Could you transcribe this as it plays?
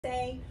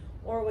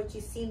or what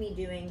you see me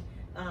doing,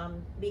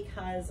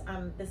 because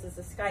this is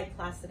a Skype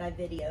class that I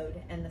videoed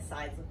and the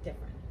sides look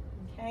different,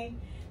 okay?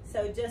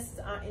 So just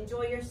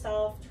enjoy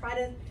yourself. Try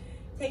to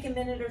take a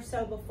minute or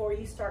so before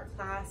you start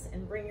class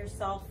and bring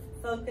yourself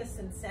focused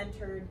and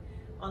centered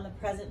on the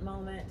present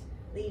moment,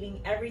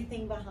 leaving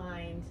everything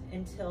behind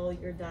until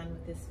you're done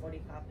with this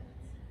 45 minutes.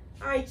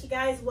 All right, you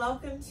guys,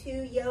 welcome to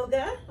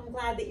yoga. I'm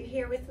glad that you're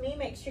here with me.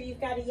 Make sure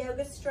you've got a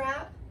yoga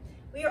strap.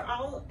 We are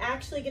all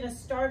actually gonna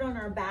start on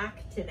our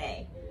back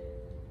today.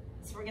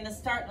 So we're gonna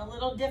start in a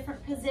little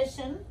different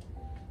position.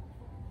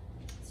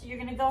 So you're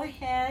gonna go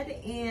ahead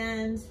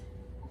and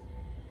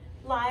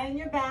lie on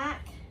your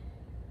back,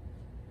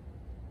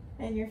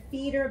 and your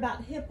feet are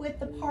about hip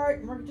width apart,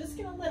 and we're just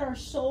gonna let our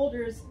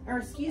shoulders, or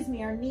excuse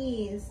me, our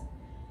knees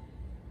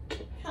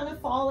kind of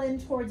fall in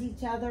towards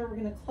each other. We're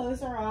gonna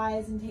close our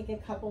eyes and take a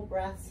couple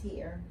breaths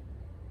here.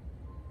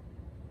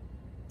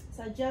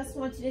 So I just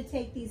want you to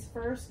take these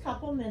first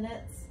couple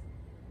minutes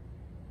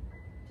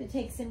to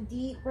take some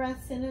deep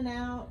breaths in and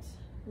out,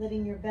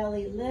 letting your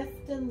belly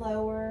lift and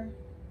lower.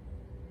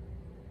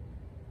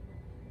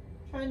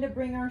 Trying to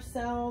bring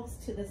ourselves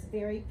to this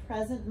very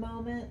present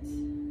moment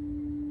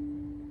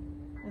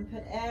and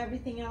put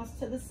everything else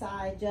to the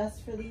side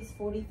just for these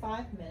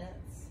 45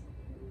 minutes.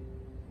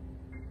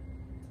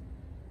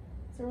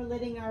 So we're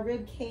letting our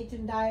rib cage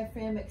and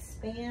diaphragm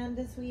expand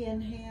as we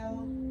inhale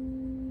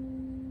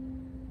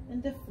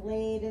and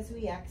deflate as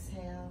we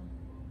exhale.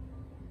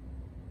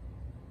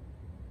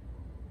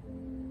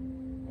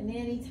 And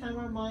anytime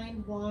our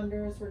mind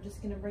wanders, we're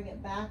just going to bring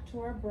it back to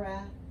our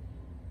breath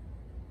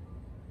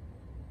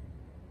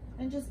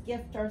and just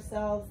gift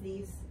ourselves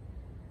these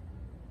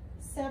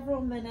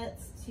several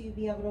minutes to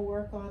be able to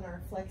work on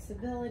our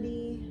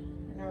flexibility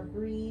and our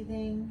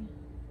breathing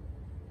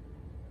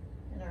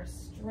and our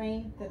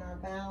strength and our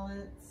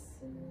balance.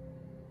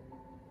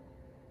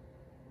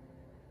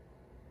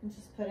 And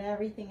just put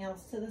everything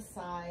else to the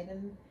side.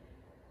 And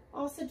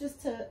also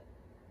just to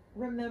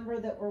remember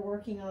that we're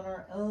working on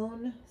our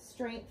own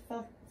strength,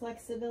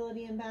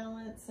 flexibility, and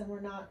balance, and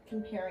we're not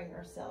comparing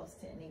ourselves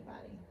to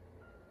anybody.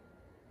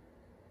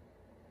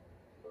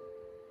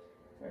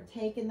 We're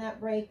taking that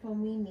break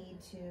when we need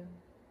to.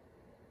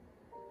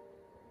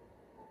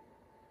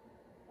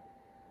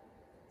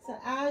 So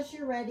as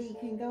you're ready, you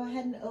can go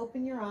ahead and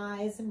open your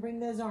eyes and bring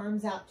those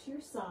arms out to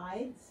your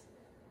sides.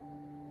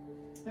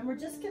 And we're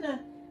just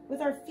gonna,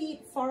 with our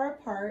feet far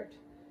apart,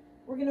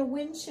 we're gonna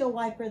windshield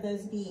wiper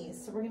those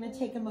knees. So we're gonna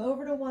take them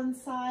over to one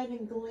side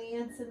and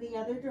glance in the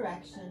other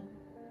direction.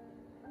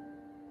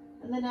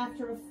 And then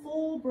after a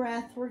full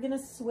breath, we're gonna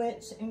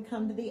switch and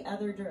come to the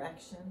other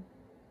direction.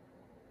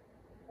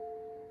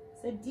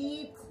 So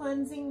deep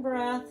cleansing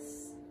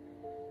breaths,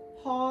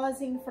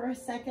 pausing for a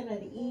second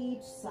at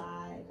each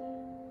side.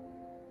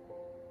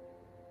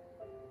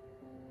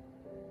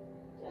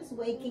 Just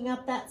waking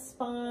up that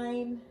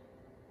spine,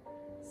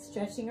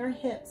 stretching our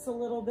hips a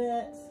little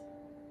bit,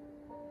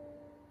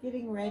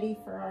 getting ready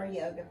for our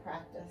yoga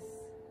practice.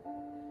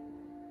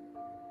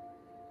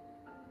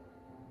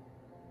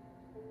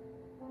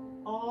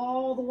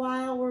 All the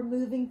while we're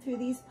moving through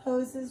these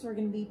poses, we're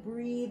going to be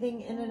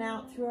breathing in and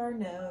out through our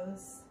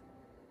nose.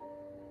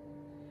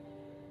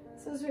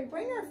 So as we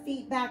bring our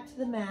feet back to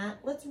the mat,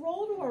 let's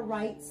roll to our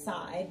right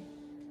side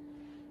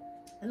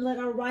and let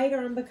our right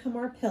arm become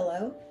our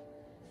pillow.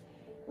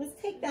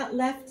 Let's take that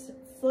left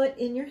foot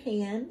in your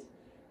hand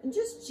and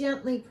just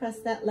gently press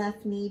that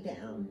left knee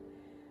down.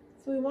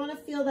 So we want to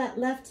feel that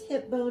left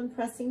hip bone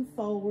pressing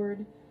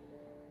forward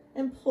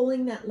and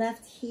pulling that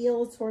left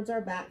heel towards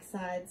our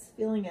backsides,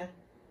 feeling a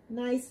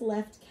nice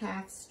left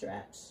calf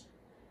stretch,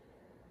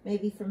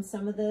 maybe from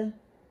some of the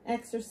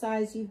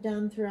exercise you've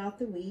done throughout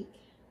the week.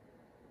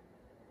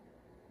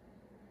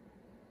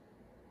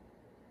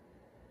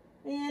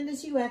 And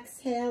as you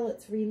exhale,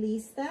 let's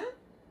release that.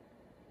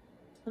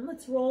 And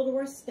let's roll to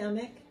our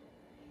stomach.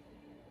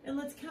 And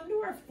let's come to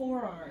our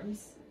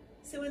forearms.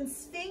 So in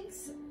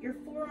Sphinx, your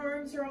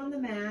forearms are on the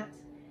mat.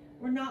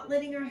 We're not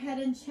letting our head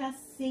and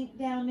chest sink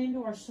down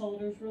into our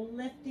shoulders. We're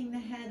lifting the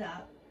head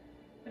up.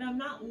 But I'm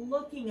not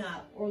looking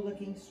up or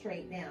looking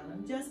straight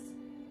down.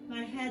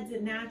 My head's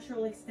a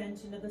natural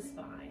extension of the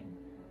spine.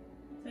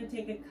 So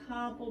take a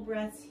couple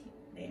breaths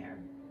there.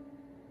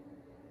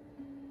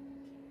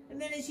 And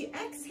then as you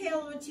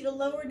exhale, I want you to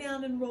lower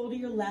down and roll to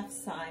your left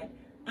side.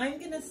 I'm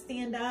going to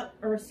stand up,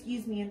 or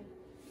excuse me, and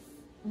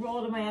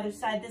roll to my other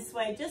side this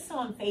way, just so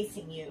I'm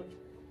facing you.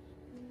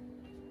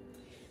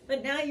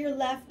 But now your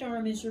left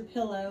arm is your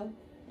pillow,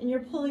 and you're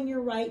pulling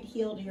your right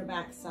heel to your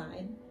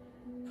backside,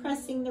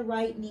 pressing the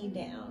right knee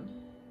down.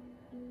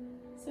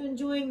 So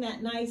enjoying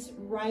that nice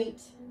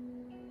right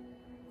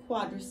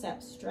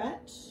quadricep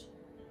stretch.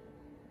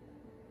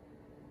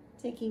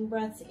 Taking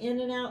breaths in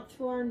and out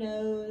through our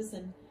nose,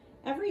 and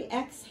every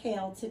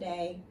exhale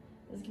today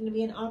is going to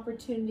be an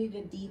opportunity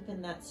to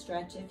deepen that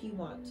stretch if you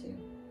want to.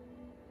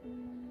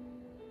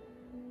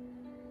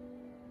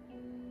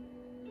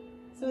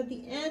 So at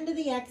the end of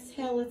the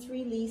exhale, let's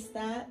release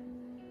that.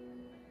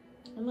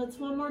 And let's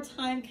one more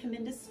time come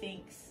into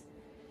Sphinx.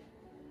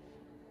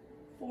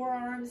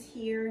 forearms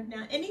here.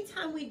 Now,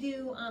 anytime we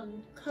do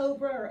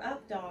cobra or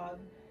up dog,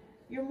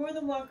 you're more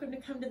than welcome to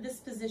come to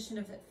this position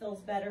if it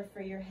feels better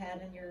for your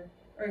head and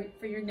or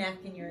for your neck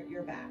and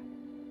your back.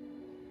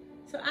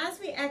 So as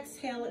we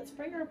exhale, let's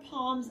bring our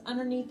palms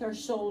underneath our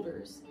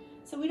shoulders.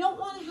 So we don't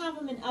want to have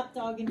them in up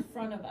dog in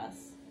front of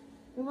us.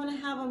 We want to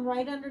have them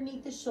right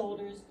underneath the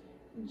shoulders.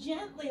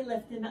 Gently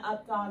lift into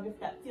up dog if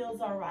that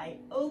feels all right.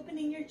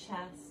 Opening your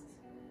chest.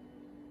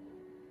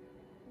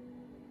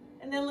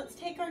 And then let's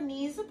take our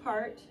knees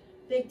apart,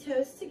 big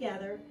toes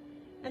together,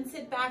 and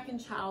sit back in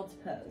child's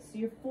pose. So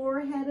your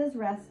forehead is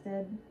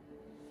rested.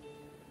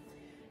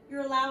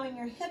 You're allowing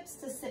your hips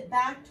to sit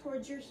back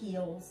towards your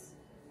heels.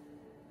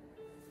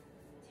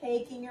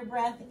 Taking your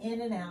breath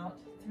in and out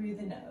through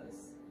the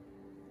nose.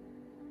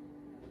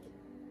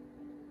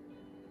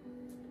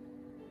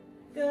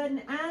 Good,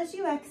 and as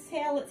you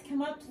exhale, let's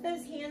come up to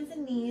those hands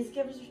and knees.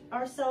 Give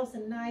ourselves a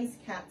nice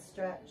cat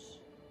stretch.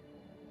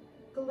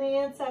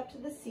 Glance up to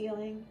the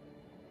ceiling.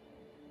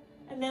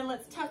 And then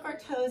let's tuck our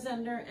toes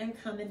under and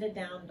come into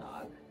down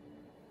dog.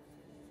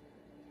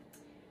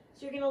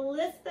 So you're gonna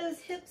lift those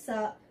hips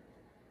up.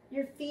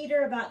 Your feet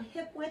are about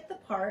hip width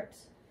apart.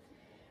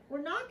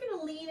 We're not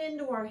gonna lean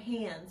into our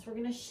hands. We're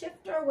gonna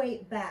shift our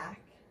weight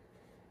back.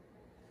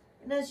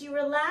 And as you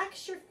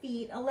relax your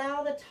feet,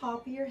 allow the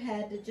top of your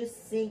head to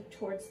just sink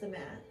towards the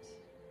mat.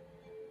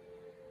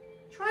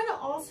 Try to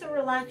also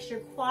relax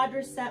your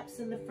quadriceps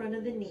in the front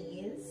of the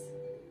knees.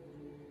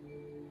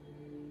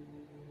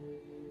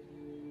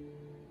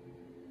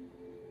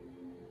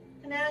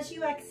 And as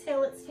you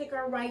exhale, let's take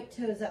our right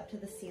toes up to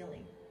the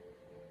ceiling.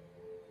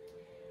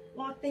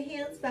 Walk the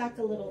hands back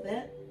a little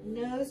bit.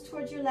 Nose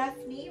towards your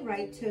left knee,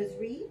 right toes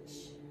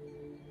reach.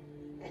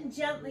 And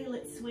gently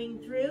let's swing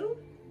through.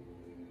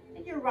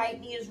 And your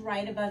right knee is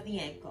right above the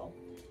ankle.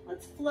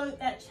 Let's float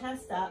that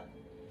chest up.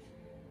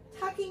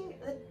 Tucking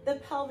the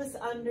pelvis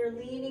under,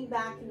 leaning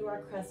back into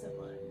our crescent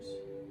lunge.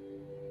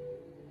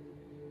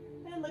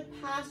 And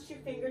look past your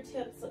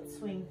fingertips, let's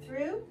swing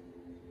through.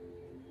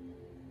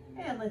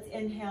 And let's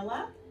inhale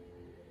up.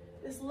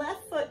 This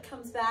left foot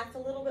comes back a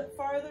little bit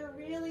farther,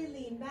 really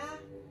lean back.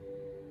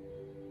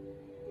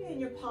 And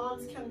your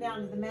palms come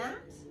down to the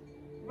mat.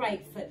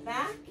 Right foot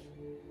back.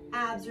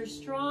 Abs are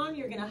strong.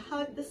 You're gonna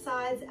hug the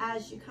sides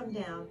as you come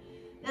down.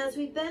 Now as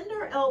we bend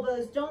our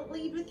elbows, don't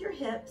lead with your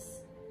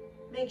hips.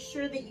 Make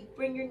sure that you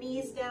bring your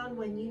knees down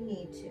when you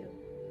need to.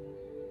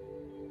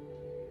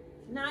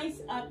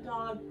 Nice up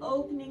dog,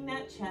 opening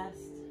that chest.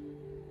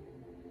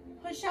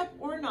 Push up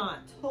or not,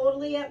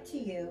 totally up to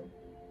you.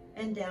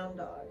 And down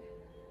dog.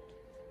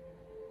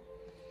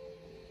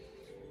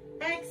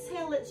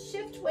 Exhale, let's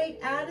shift weight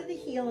out of the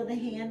heel of the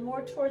hand,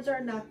 more towards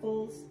our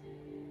knuckles.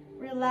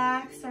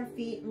 Relax our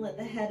feet and let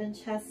the head and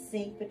chest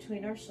sink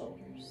between our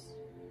shoulders.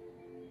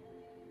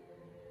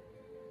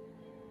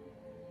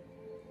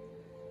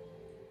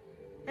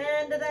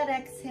 And to that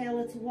exhale,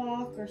 let's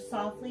walk or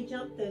softly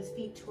jump those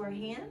feet to our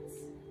hands.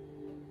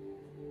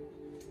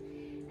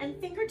 And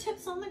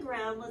fingertips on the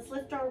ground, let's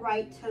lift our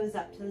right toes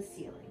up to the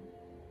ceiling.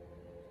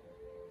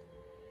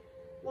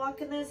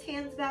 Walking those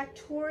hands back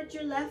towards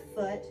your left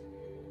foot,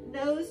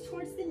 nose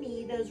towards the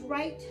knee, those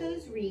right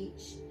toes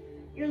reach.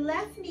 Your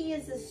left knee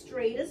is as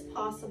straight as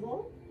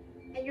possible,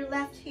 and your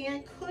left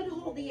hand could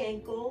hold the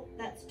ankle.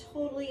 That's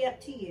totally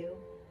up to you.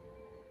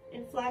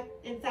 In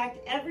fact,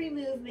 every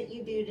movement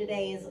you do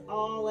today is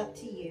all up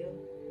to you.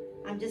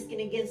 I'm just going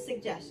to give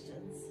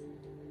suggestions.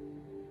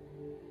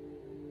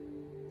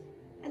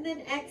 And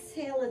then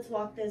exhale, let's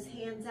walk those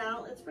hands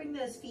out. Let's bring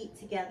those feet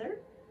together.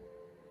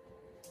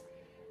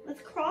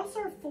 Let's cross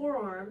our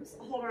forearms,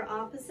 hold our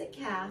opposite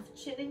calf,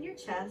 chin in your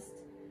chest,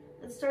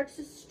 and start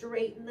to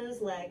straighten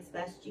those legs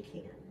best you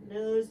can.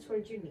 Nose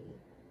towards your knee.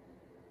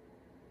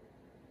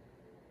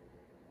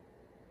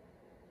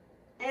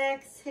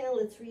 Exhale,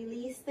 let's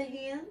release the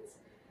hands.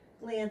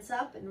 Glance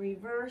up and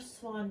reverse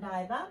swan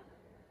dive up.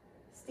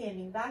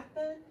 Standing back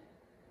bend.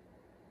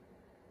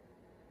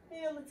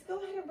 And let's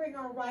go ahead and bring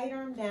our right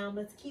arm down.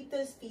 Let's keep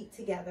those feet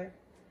together.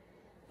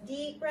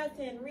 Deep breath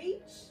in,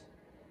 reach.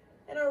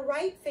 And our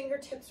right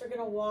fingertips are going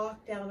to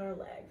walk down our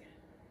leg.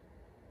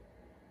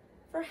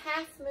 For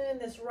half moon,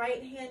 this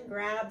right hand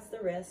grabs the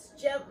wrist.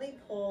 Gently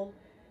pull.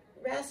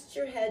 Rest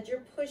your head.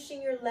 You're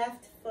pushing your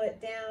left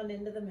foot down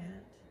into the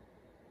mat.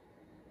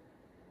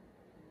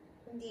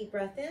 Deep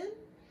breath in.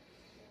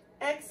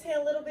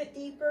 Exhale a little bit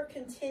deeper,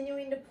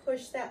 continuing to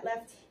push that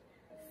left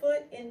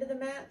foot into the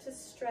mat to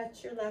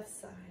stretch your left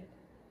side.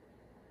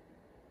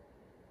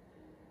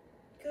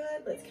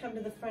 Good. Let's come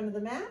to the front of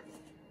the mat.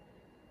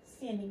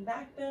 Standing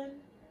back bend.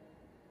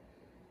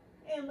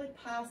 And look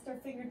past our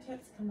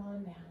fingertips. Come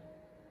on down.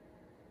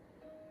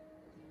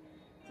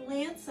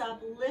 Glance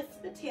up,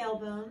 lift the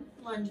tailbone,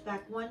 lunge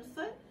back one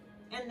foot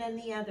and then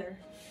the other.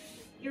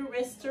 Your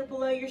wrists are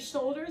below your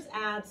shoulders,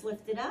 abs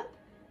lifted up.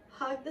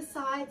 Hug the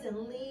sides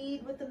and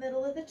lead with the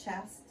middle of the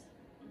chest.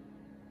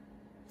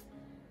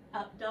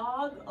 Up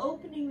dog,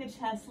 opening the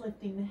chest,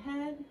 lifting the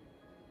head.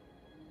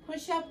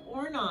 Push up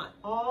or not,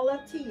 all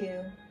up to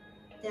you.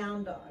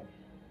 Down dog.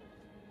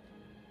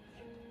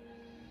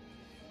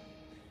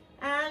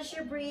 as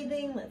you're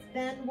breathing, let's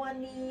bend one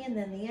knee and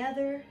then the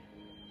other.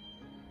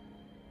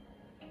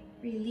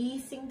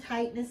 Releasing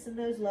tightness in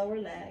those lower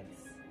legs.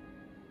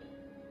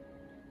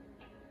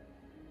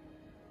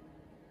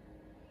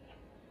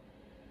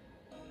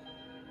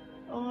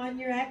 On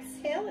your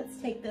exhale, let's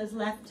take those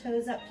left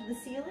toes up to the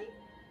ceiling.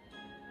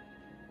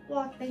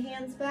 Walk the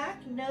hands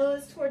back,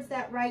 nose towards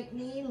that right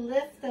knee,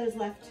 lift those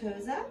left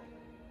toes up.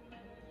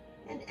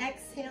 And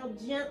exhale,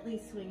 gently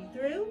swing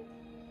through.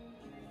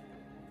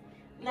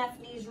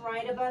 Left knee's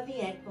right above the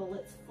ankle.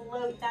 Let's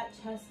float that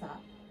chest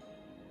up.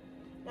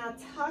 Now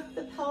tuck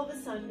the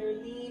pelvis under,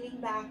 leaning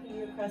back in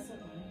your crescent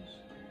lunge.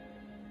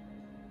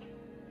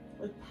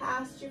 Look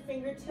past your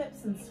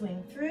fingertips and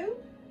swing through.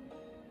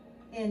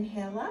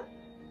 Inhale up.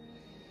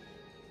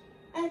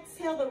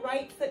 Exhale, the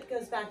right foot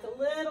goes back a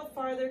little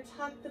farther.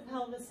 Tuck the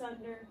pelvis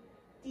under.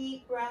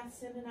 Deep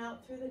breaths in and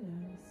out through the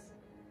nose.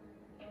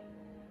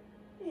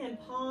 And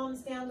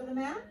palms down to the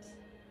mat.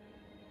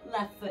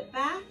 Left foot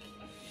back.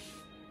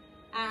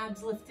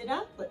 Abs lifted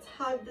up. Let's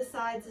hug the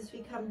sides as we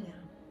come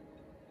down.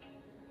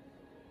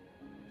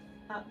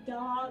 Up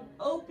dog,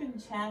 open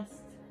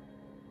chest.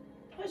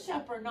 Push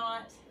up or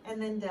not,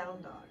 and then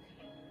down dog.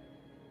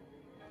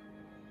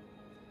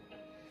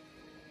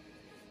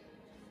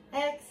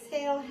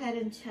 Exhale, head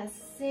and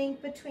chest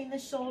sink between the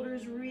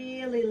shoulders.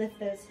 Really lift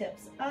those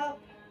hips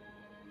up.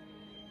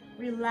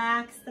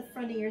 Relax the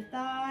front of your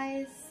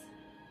thighs.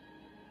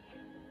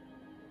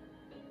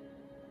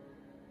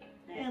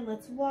 And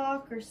let's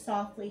walk or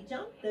softly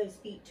jump those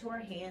feet to our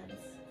hands.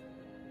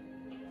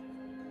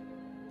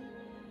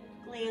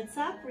 Glance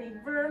up,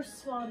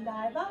 reverse swan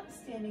dive up,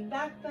 standing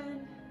back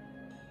bend.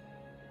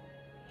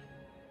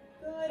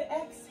 Good,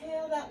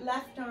 exhale, that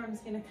left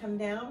arm's gonna come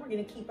down. We're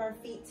gonna keep our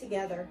feet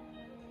together.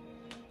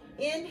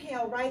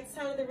 Inhale, right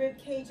side of the rib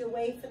cage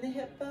away from the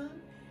hip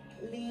bone,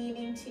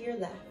 leaning to your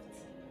left.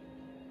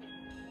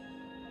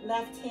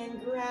 Left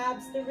hand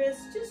grabs the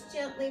wrist, just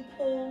gently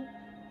pull.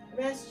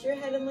 Rest your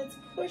head and let's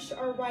push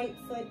our right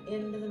foot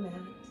into the mat.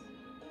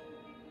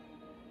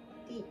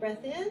 Deep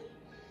breath in.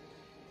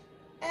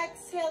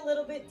 Exhale a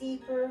little bit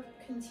deeper,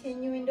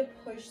 continuing to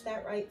push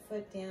that right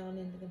foot down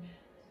into the mat.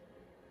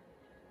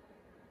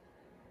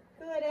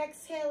 Good,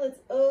 exhale, let's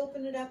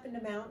open it up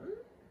into mountain.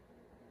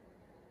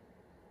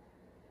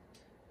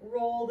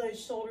 Roll those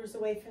shoulders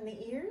away from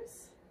the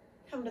ears.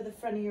 Come to the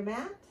front of your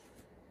mat.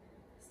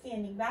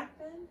 Standing back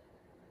bend.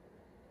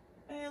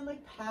 And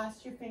look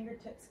past your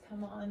fingertips,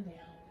 come on down.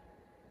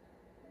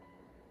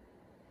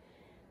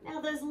 Now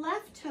those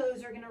left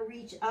toes are gonna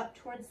reach up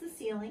towards the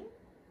ceiling.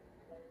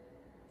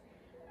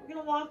 We're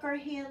gonna walk our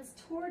hands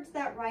towards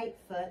that right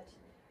foot.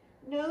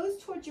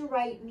 Nose towards your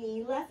right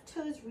knee, left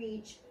toes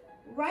reach.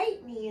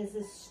 Right knee is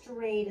as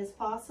straight as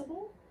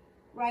possible.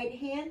 Right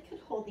hand could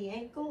hold the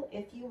ankle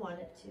if you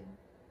want it to.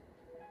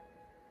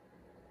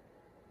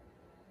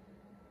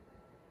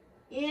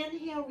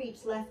 Inhale,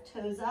 reach left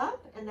toes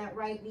up, and that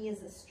right knee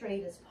is as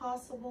straight as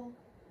possible.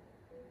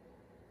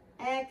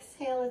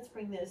 Exhale, let's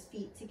bring those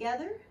feet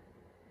together.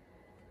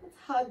 Let's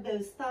hug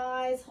those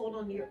thighs, hold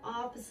on to your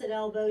opposite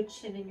elbow,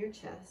 chin in your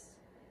chest.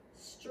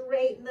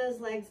 Straighten those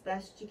legs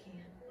best you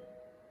can.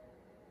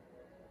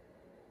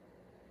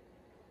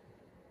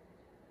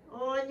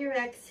 On your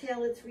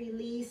exhale, let's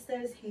release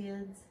those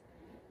hands.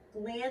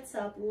 Glance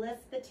up,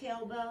 lift the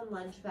tailbone,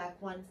 lunge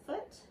back one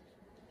foot,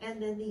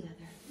 and then the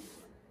other.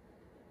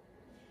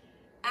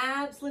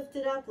 Abs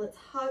lifted up, let's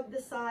hug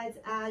the sides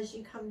as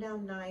you come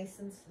down nice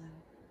and slow.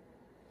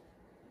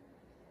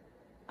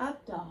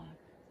 Up dog.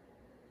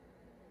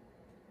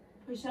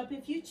 Push up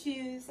if you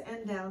choose,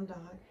 and down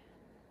dog.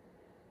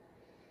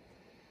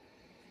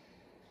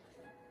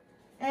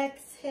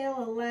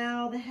 Exhale,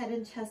 allow the head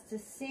and chest to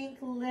sink,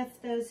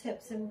 lift those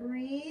hips and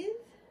breathe.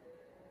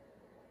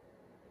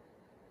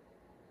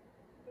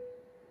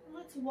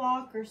 Let's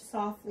walk or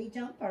softly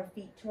jump our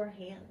feet to our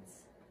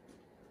hands.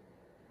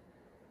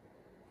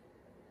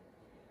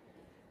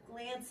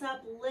 Glance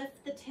up,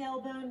 lift the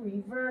tailbone,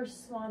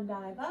 reverse swan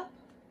dive up,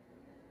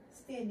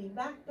 standing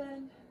back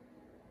bend.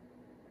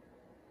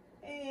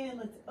 And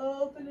let's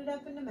open it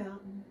up into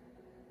mountain.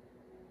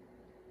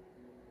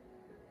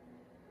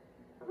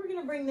 And we're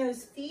gonna bring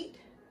those feet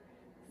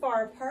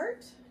far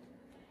apart.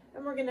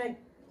 And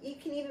you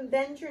can even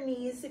bend your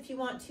knees if you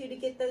want to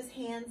get those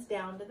hands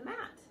down to the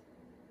mat.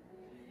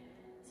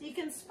 So you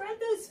can spread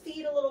those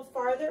feet a little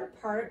farther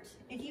apart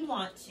if you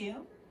want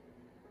to.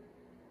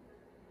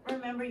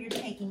 Remember, you're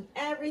taking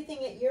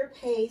everything at your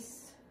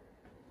pace,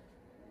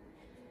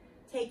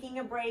 taking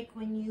a break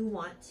when you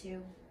want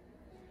to.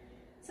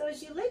 So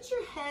as you let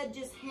your head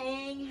just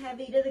hang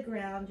heavy to the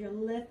ground, you're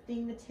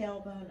lifting the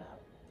tailbone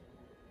up.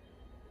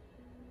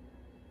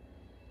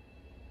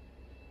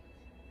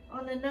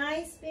 On a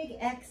nice big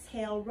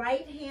exhale,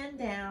 right hand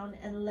down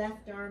and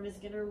left arm is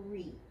going to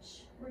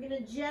reach. We're going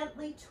to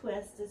gently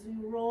twist as we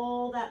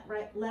roll that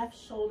left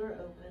shoulder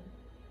open.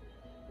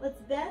 Let's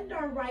bend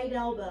our right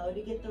elbow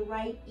to get the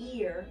right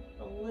ear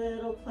a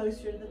little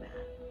closer to the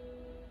mat.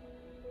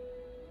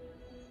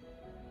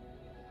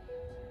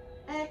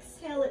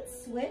 Exhale,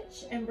 let's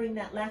switch and bring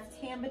that left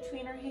hand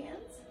between our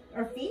hands.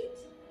 our feet,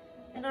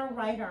 and our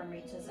right arm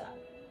reaches up.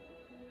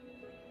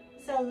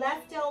 So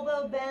left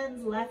elbow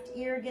bends, left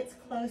ear gets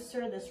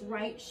closer, this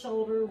right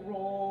shoulder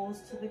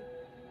rolls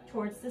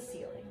towards the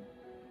ceiling.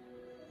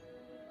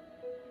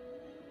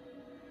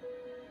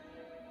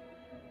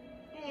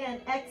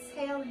 And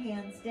exhale,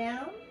 hands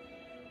down.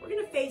 We're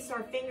gonna face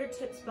our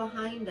fingertips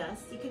behind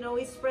us. You can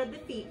always spread the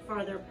feet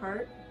farther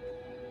apart.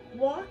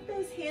 Walk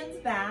those hands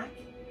back,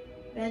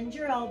 bend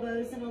your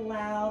elbows, and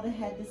allow the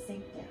head to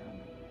sink down.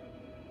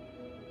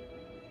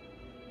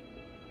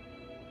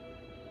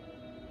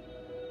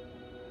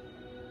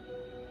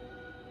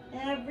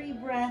 Every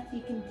breath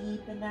you can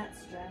deepen that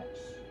stretch.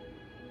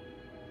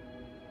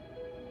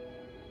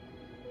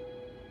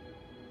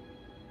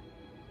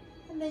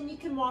 And then you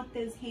can walk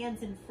those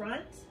hands in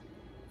front,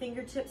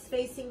 fingertips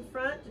facing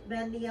front,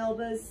 bend the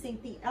elbows,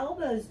 sink the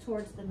elbows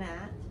towards the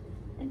mat,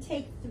 and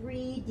take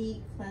 3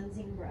 deep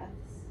cleansing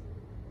breaths.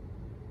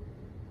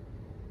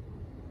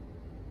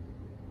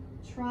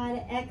 Try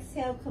to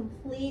exhale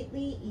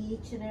completely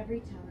each and every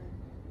time.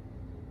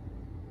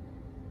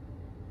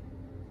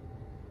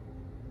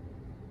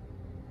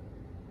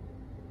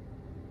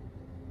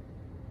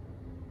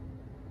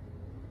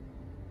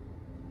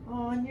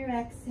 On your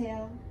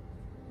exhale,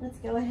 let's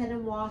go ahead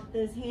and walk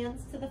those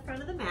hands to the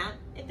front of the mat.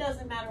 It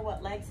doesn't matter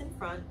what leg's in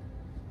front.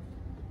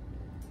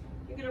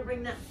 You're gonna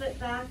bring that foot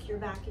back, you're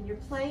back in your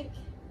plank.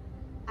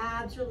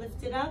 Abs are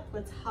lifted up.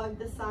 Let's hug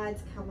the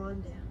sides, come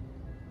on down.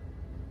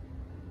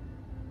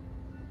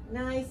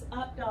 Nice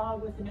up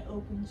dog with an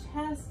open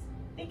chest.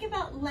 Think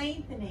about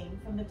lengthening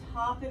from the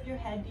top of your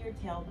head to your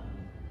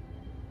tailbone.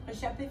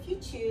 Push up if you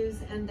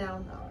choose, and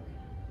down dog.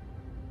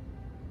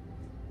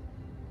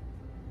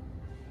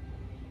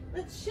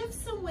 Let's shift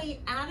some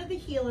weight out of the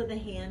heel of the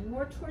hand,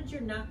 more towards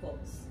your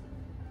knuckles.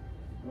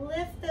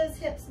 Lift those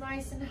hips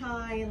nice and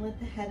high and let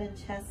the head and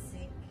chest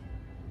sink.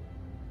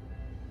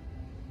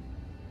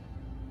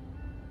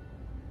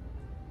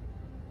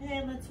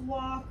 And let's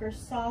walk or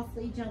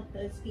softly jump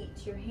those feet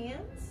to your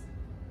hands.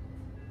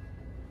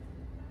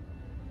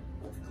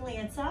 Let's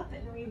glance up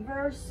and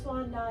reverse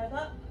swan dive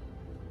up.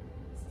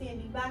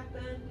 Standing back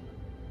bend.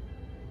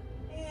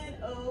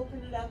 And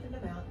open it up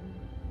into mountain.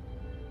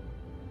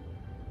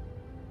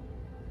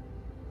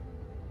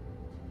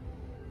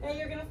 Now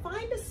you're gonna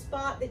find a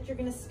spot that you're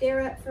gonna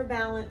stare at for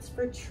balance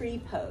for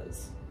tree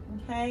pose,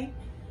 okay?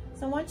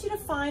 So I want you to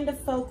find a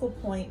focal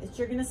point that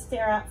you're gonna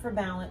stare at for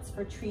balance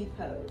for tree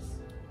pose.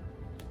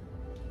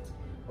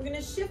 We're gonna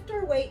shift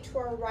our weight to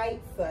our right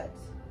foot.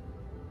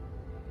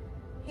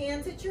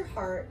 Hands at your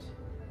heart.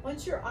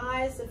 Once your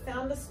eyes have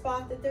found a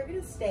spot that they're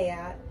gonna stay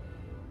at,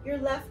 your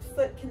left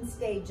foot can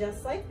stay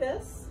just like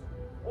this,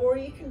 or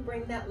you can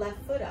bring that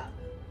left foot up.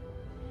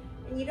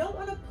 And you don't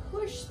want to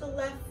push the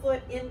left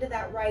foot into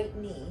that right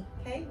knee,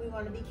 okay? We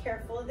want to be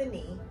careful of the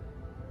knee.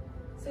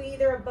 So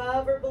either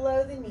above or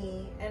below the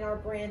knee, and our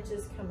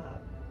branches come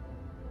up.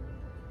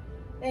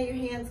 Now your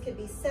hands could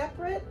be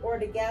separate or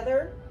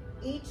together.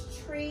 Each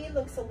tree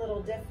looks a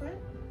little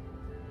different.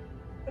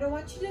 But I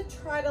want you to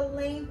try to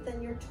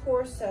lengthen your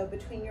torso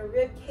between your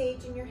rib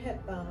cage and your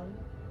hip bone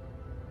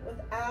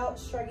without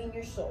shrugging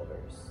your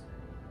shoulders.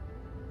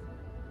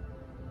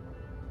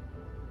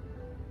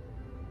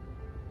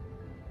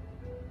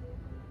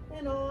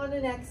 And on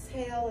an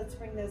exhale, let's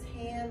bring those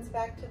hands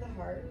back to the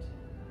heart.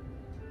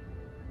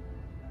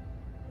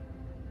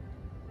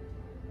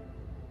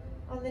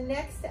 On the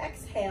next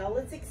exhale,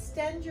 let's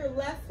extend your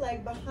left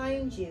leg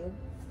behind you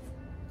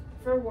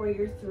for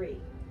Warrior 3.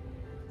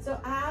 So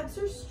abs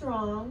are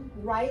strong,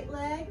 right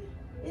leg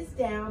is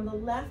down, the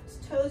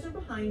left toes are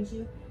behind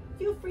you.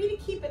 Feel free to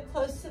keep it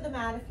close to the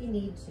mat if you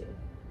need to.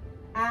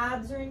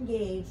 Abs are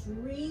engaged.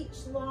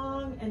 Reach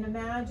long and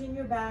imagine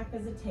your back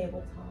as a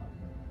tabletop.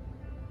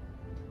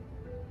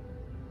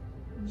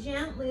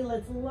 Gently,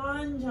 let's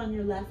lunge on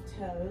your left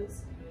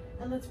toes,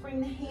 and let's bring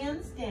the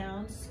hands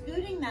down,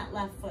 scooting that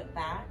left foot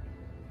back.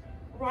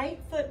 Right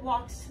foot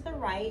walks to the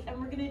right, and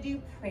we're gonna do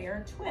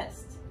prayer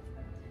twist.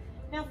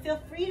 Now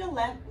feel free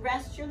to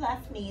rest your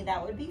left knee,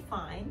 that would be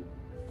fine.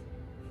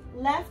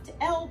 Left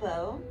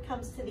elbow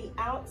comes to the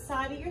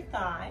outside of your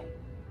thigh,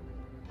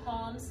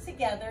 palms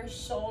together,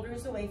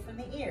 shoulders away from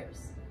the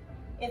ears.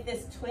 If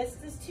this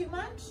twist is too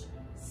much,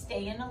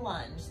 stay in a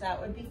lunge, that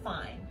would be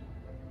fine.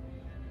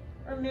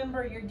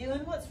 Remember, you're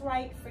doing what's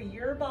right for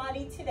your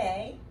body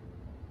today,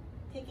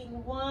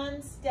 taking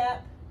one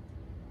step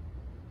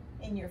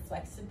in your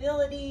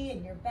flexibility,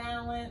 in your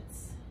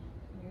balance,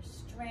 in your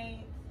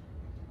strength,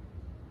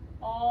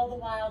 all the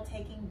while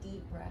taking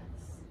deep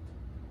breaths.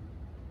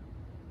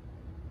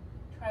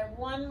 Try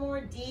one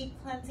more deep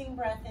cleansing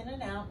breath in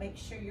and out. Make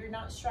sure you're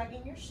not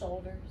shrugging your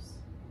shoulders.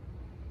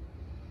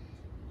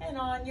 And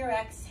on your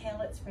exhale,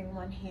 let's bring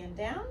one hand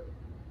down.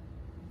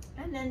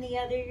 And then the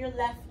other, your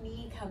left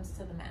knee comes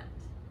to the mat.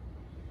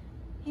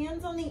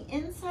 Hands on the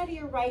inside of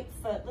your right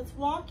foot. Let's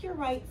walk your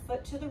right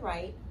foot to the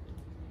right.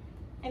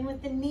 And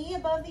with the knee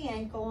above the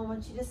ankle, I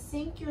want you to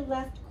sink your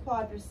left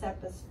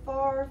quadricep as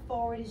far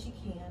forward as you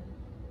can.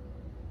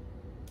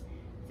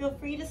 Feel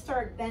free to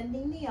start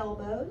bending the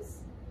elbows.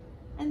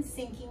 and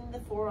sinking the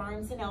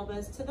forearms and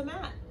elbows to the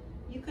mat.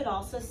 You could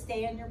also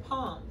stay on your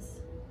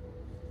palms.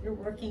 You're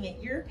working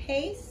at your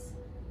pace.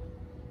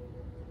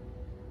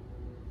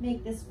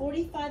 Make this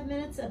 45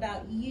 minutes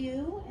about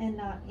you and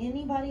not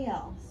anybody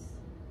else.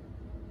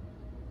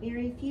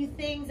 Very few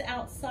things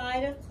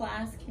outside of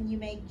class can you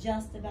make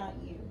just about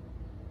you.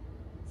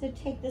 So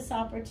take this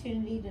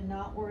opportunity to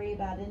not worry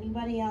about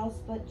anybody else,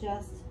 but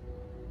just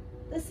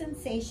the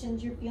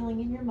sensations you're feeling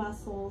in your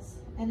muscles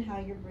and how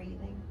you're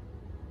breathing.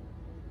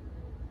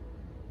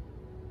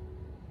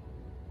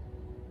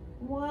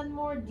 One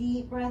more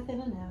deep breath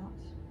in and out.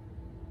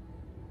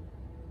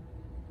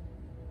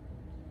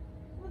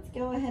 Let's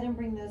go ahead and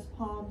bring those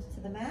palms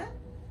to the mat.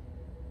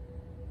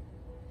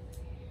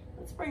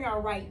 Let's bring our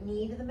right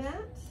knee to the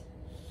mat.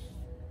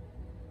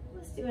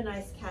 Let's do a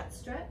nice cat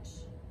stretch.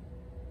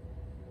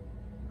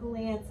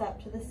 Glance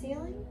up to the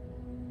ceiling.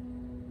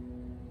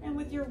 And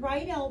with your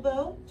right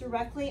elbow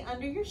directly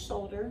under your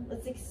shoulder,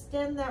 let's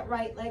extend that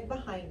right leg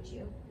behind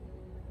you.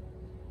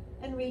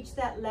 And reach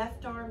that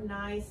left arm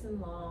nice and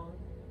long.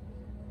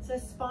 So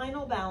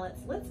spinal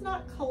balance. Let's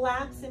not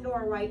collapse into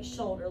our right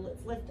shoulder.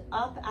 Let's lift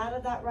up out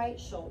of that right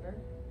shoulder.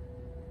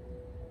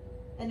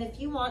 And if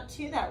you want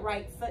to, that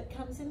right foot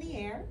comes in the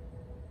air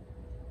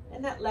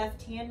and that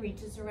left hand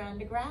reaches around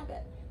to grab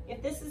it.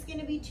 If this is going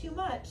to be too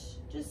much,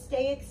 just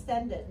stay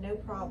extended, no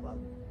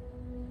problem.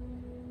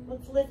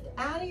 Let's lift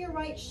out of your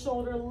right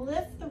shoulder,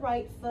 lift the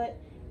right foot,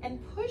 and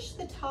push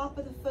the top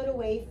of the foot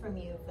away from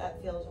you if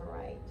that feels all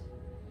right.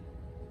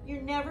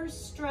 You're never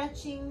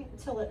stretching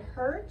till it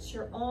hurts.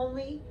 You're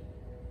only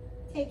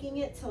taking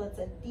it till it's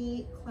a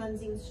deep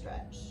cleansing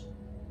stretch.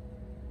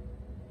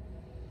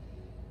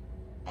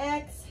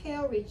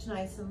 Exhale, reach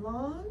nice and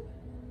long.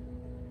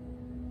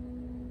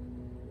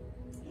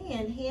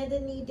 And hand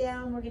and knee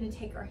down. We're going to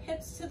take our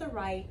hips to the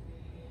right.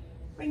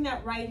 Bring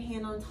that right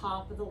hand on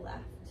top of the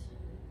left.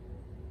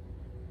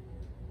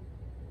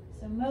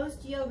 So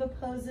most yoga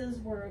poses,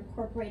 we're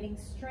incorporating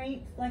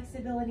strength,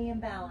 flexibility,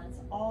 and balance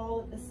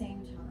all at the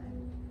same time.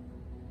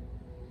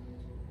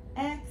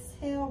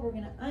 Exhale, we're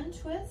going to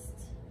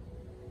untwist.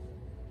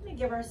 We're going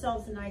to give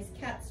ourselves a nice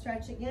cat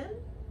stretch again.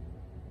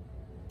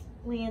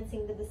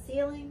 Glancing to the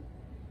ceiling.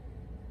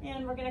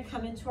 And we're going to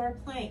come into our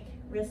plank.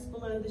 Wrists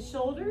below the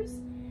shoulders.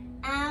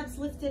 Abs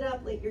lifted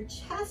up. Let your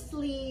chest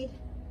lead.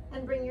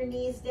 And bring your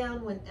knees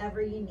down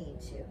whenever you need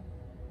to.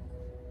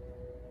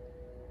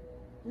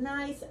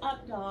 Nice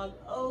up dog,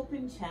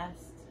 open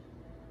chest.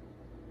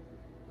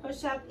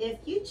 Push up if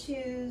you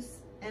choose,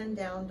 and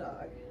down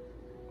dog.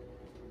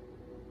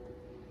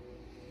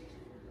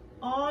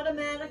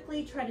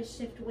 Automatically try to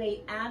shift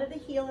weight out of the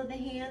heel of the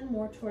hand,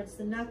 more towards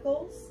the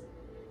knuckles.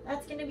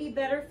 That's going to be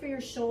better for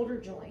your shoulder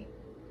joint.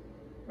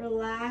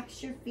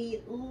 Relax your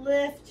feet,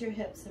 lift your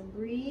hips and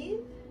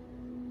breathe.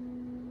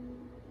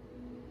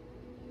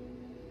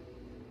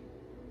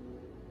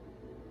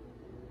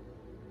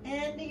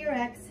 End of your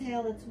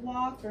exhale, let's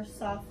walk or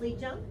softly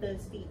jump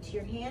those feet to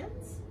your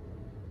hands.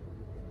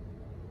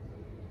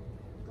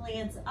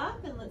 Glance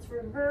up and let's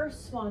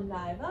reverse swan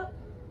dive up.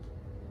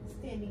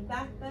 Standing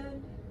back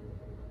bend.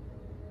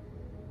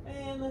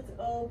 And let's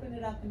open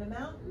it up in the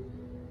mountain.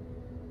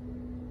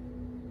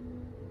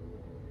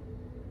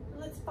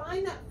 And let's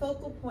find that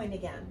focal point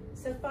again.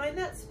 So find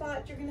that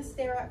spot you're going to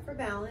stare at for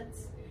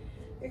balance.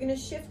 You're going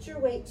to shift your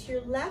weight to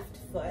your left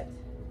foot.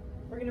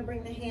 We're going to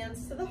bring the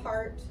hands to the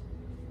heart.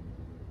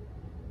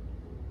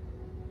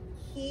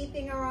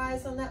 Keeping our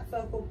eyes on that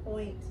focal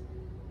point.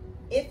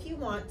 If you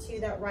want to,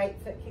 that right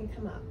foot can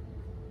come up.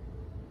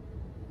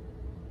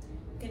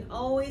 You can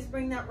always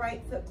bring that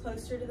right foot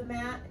closer to the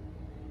mat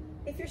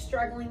if you're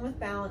struggling with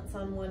balance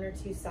on one or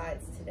two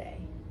sides today.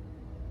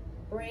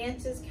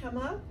 Branches come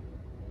up.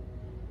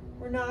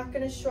 We're not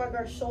going to shrug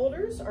our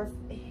shoulders. Our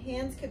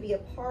hands could be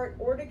apart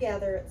or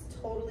together. It's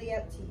totally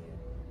up to you.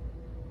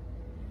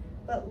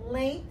 But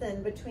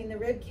lengthen between the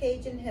rib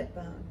cage and hip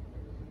bone.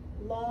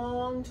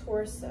 Long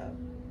torso.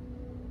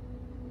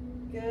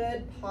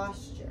 Good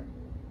posture.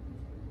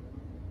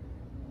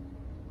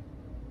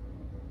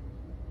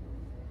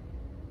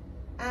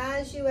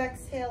 As you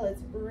exhale,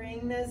 let's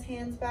bring those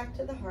hands back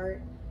to the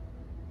heart.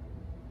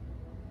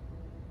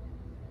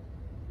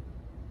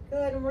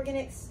 Good, and we're going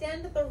to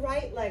extend the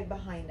right leg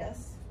behind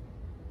us.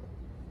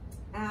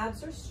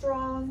 Abs are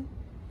strong.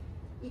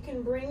 You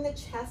can bring the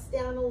chest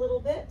down a little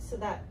bit so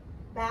that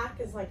back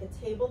is like a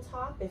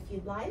tabletop if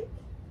you'd like.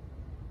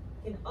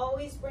 You can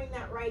always bring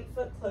that right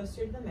foot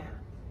closer to the mat.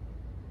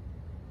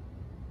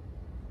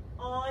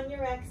 On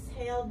your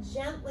exhale,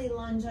 gently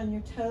lunge on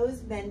your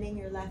toes, bending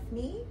your left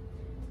knee.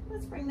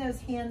 Let's bring those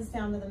hands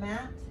down to the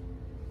mat,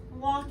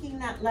 walking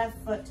that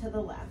left foot to the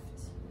left.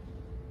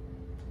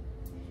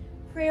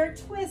 Prayer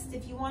twist,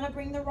 if you want to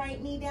bring the right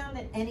knee down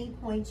at any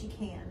point you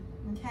can,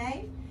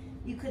 okay?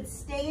 You could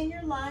stay in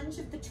your lunge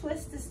if the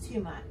twist is too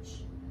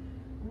much.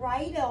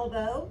 Right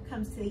elbow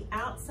comes to the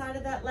outside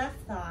of that left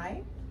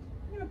thigh.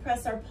 We're going to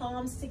press our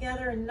palms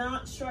together and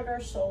not shrug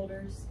our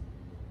shoulders.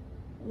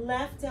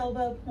 Left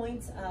elbow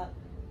points up.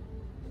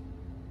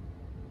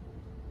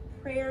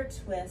 Prayer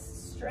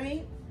twist,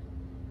 strength,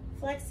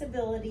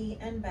 flexibility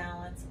and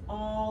balance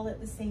all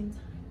at the same time.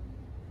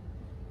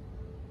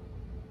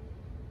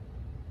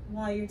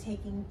 While you're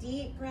taking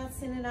deep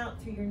breaths in and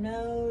out through your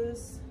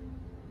nose,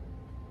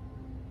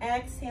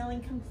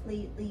 exhaling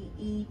completely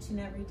each and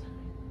every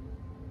time.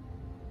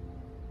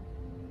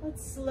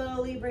 Let's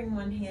slowly bring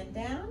one hand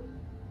down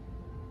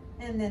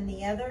and then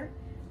the other,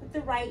 with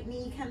the right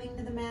knee coming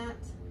to the mat.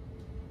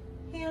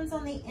 Hands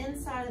on the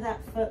inside of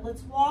that foot.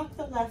 Let's walk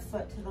the left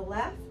foot to the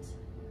left,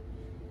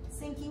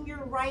 sinking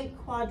your right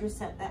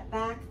quadricep, that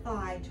back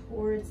thigh,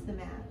 towards the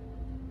mat.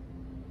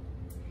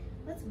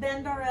 Let's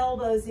bend our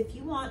elbows if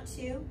you want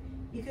to.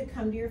 You could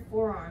come to your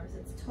forearms.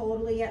 It's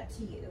totally up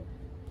to you.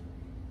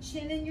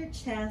 Chin in your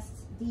chest,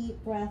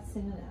 deep breaths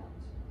in and out.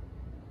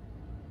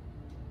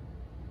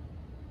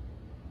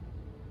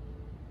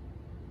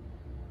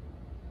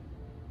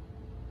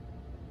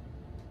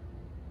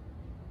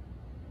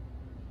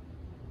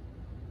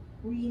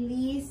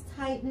 Release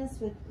tightness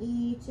with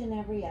each and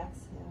every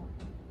exhale.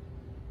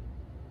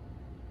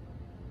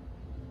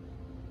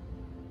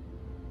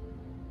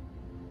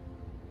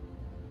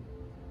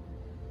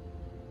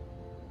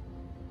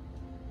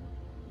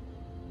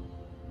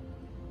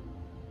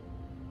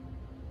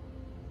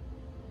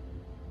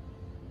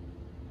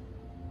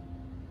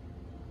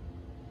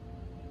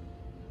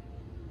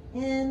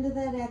 End of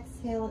that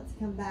exhale, let's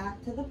come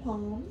back to the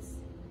palms.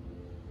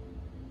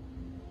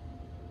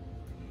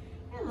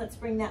 And let's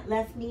bring that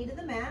left knee to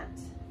the mat.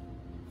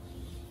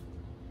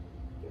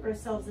 Give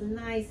ourselves a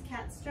nice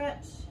cat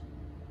stretch.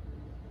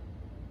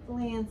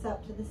 Glance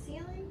up to the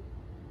ceiling.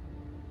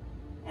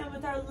 And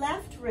with our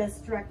left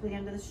wrist directly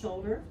under the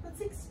shoulder,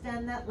 let's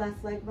extend that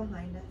left leg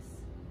behind us.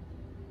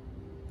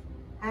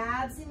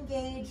 Abs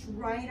engaged,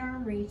 right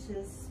arm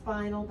reaches,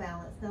 spinal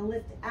balance. Now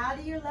lift out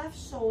of your left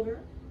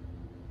shoulder.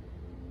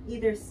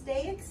 Either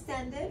stay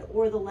extended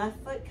or the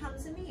left foot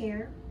comes in the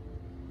air.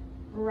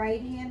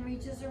 Right hand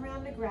reaches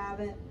around to grab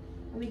it.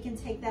 And we can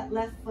take that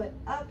left foot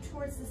up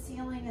towards the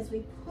ceiling as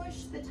we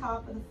push the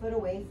top of the foot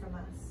away from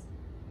us.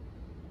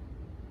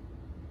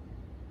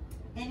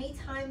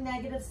 Anytime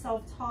negative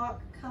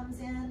self-talk comes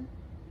in,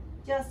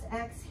 just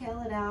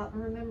exhale it out.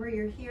 And remember,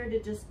 you're here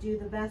to just do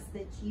the best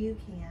that you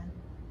can.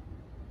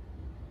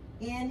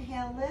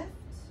 Inhale, lift.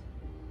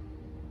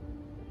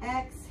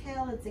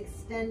 Exhale, let's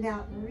extend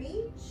out and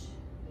reach.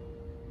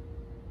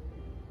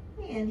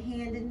 And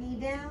hand and knee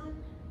down.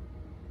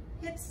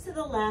 Hips to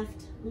the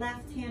left,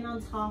 left hand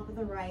on top of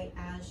the right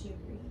as you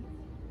breathe.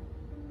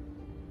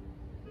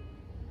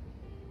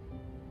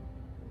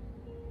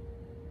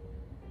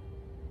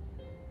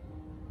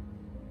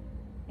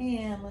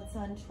 And let's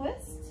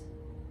untwist.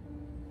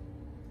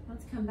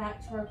 Let's come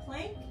back to our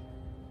plank.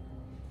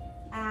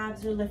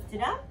 Abs are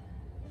lifted up.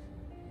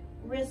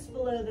 Wrists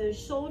below those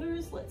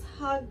shoulders. Let's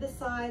hug the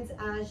sides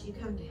as you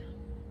come down.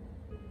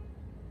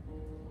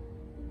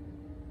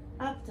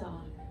 Up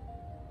dog.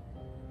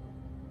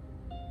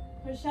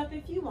 Push up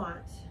if you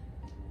want.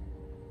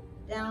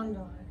 Down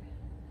dog.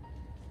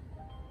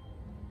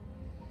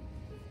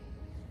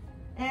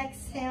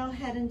 Exhale,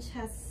 head and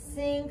chest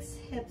sinks,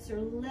 hips are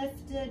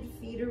lifted,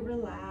 feet are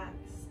relaxed.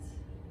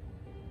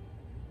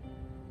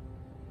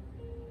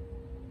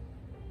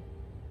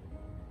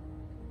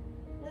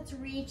 Let's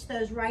reach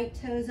those right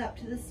toes up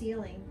to the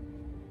ceiling.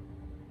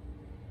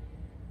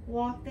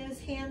 Walk those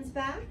hands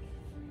back.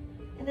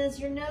 And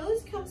as your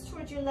nose comes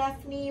towards your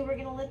left knee, we're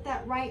going to let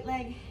that right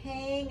leg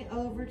hang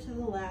over to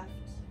the left.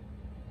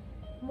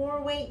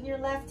 More weight in your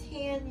left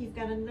hand. You've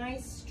got a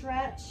nice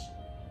stretch,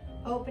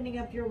 opening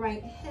up your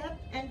right hip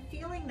and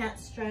feeling that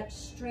stretch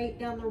straight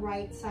down the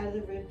right side of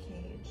the rib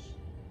cage.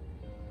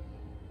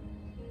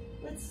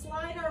 Let's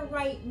slide our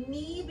right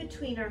knee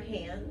between our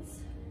hands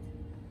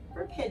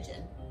for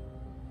pigeon.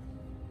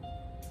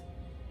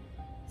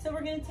 So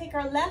we're going to take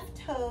our left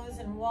toes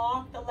and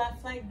walk the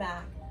left leg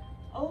back.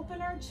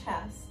 Open our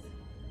chest.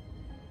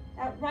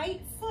 That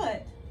right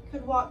foot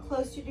could walk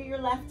closer to your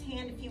left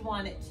hand if you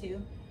want it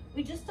to.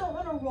 We just don't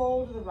want to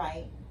roll to the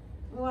right.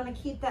 We want to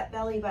keep that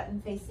belly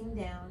button facing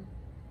down.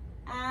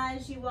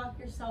 As you walk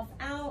yourself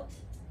out,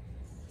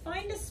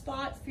 find a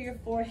spot for your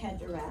forehead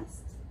to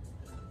rest.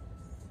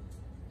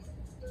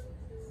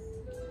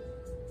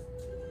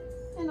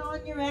 And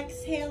on your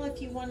exhale,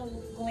 if you want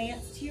to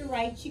glance to your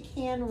right, you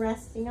can,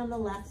 resting on the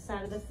left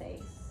side of the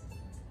face.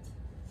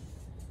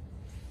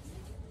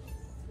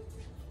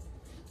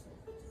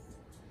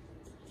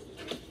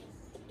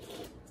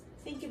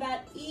 Think about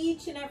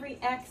each and every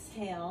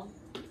exhale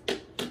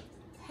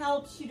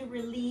helps you to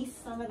release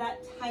some of that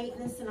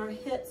tightness in our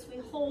hips.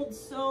 We hold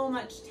so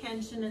much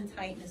tension and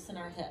tightness in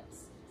our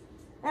hips.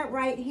 That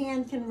right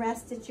hand can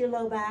rest at your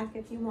low back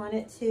if you want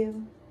it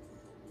to.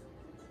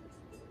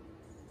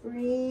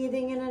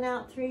 Breathing in and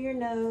out through your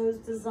nose,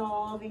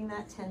 dissolving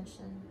that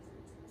tension.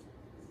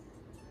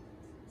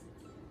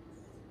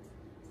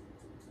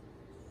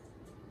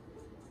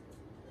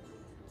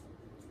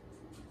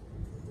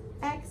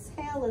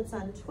 Exhale, let's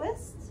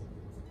untwist.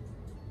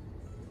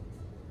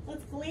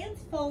 Let's glance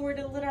forward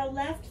and let our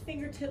left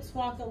fingertips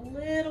walk a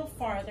little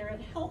farther.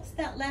 It helps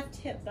that left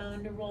hip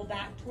bone to roll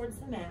back towards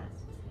the mat.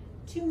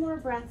 2 more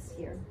breaths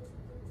here.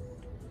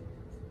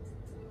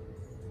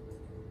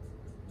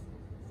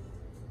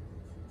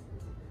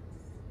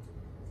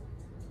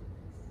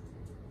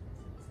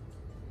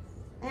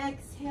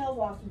 Exhale,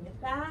 walking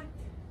it back,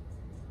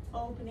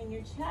 opening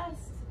your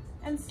chest,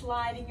 and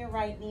sliding your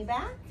right knee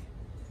back.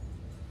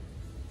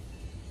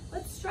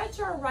 Let's stretch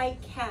our right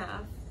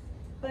calf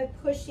by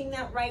pushing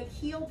that right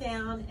heel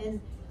down and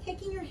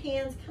taking your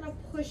hands, kind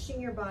of pushing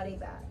your body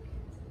back.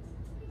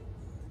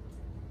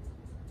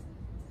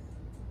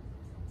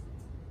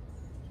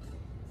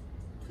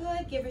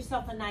 Good, give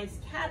yourself a nice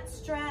cat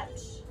stretch.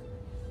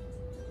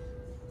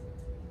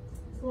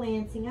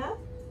 Glancing up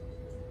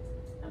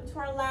to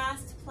our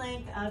last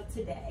plank of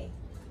today.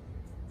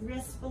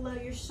 Wrists below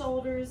your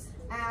shoulders,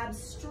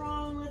 abs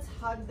strong. Let's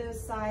hug those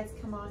sides,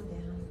 come on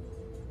down.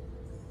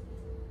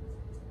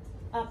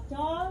 Up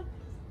dog,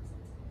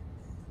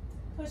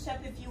 push up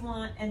if you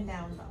want, and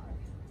down dog.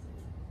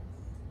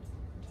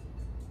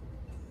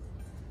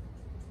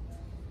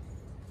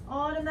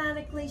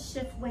 Automatically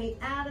shift weight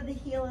out of the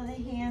heel of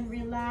the hand,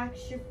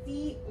 relax your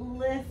feet,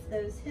 lift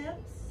those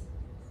hips.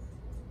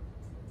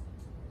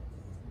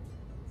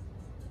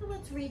 And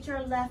let's reach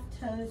our left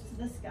toes to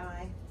the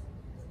sky.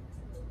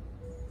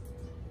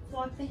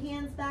 Walk the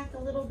hands back a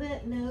little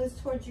bit, nose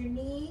towards your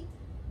knee.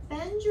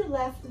 Bend your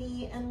left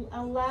knee and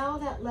allow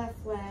that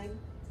left leg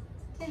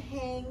to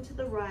hang to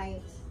the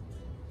right.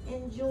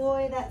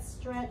 Enjoy that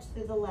stretch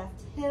through the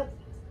left hip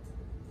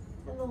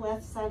and the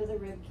left side of the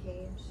rib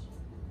cage.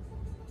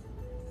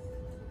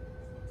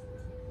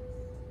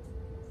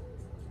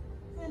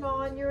 And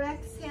on your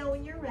exhale,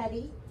 when you're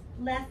ready,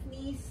 left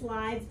knee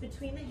slides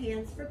between the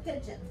hands for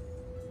pigeon.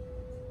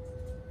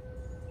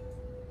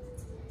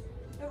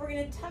 So we're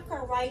going to tuck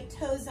our right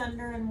toes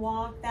under and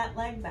walk that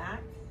leg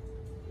back.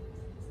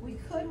 We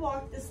could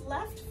walk this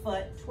left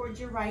foot towards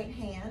your right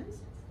hand.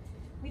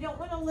 We don't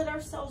want to let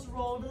ourselves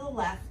roll to the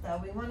left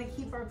though. We want to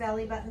keep our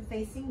belly button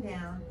facing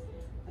down.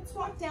 Let's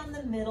walk down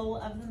the middle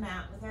of the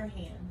mat with our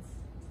hands.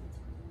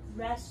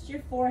 Rest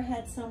your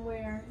forehead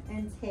somewhere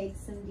and take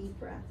some deep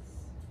breaths.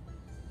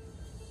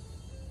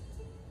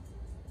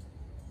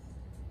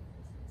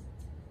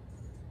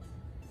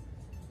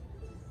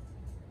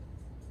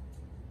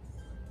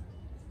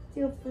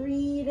 Feel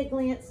free to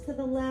glance to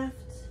the left.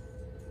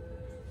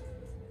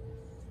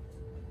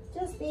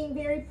 Just being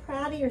very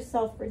proud of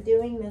yourself for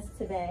doing this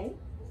today.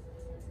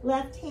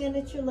 Left hand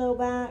at your low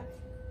back.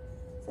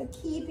 So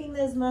keeping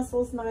those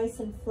muscles nice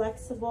and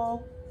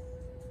flexible.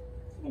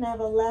 You're going to have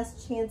a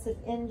less chance of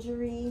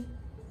injury.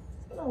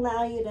 It's going to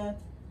allow you to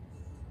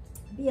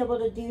be able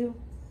to do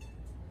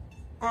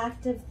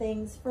active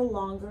things for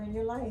longer in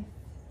your life.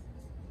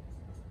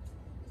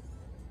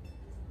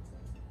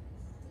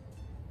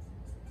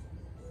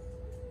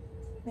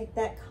 Make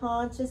that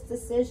conscious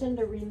decision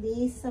to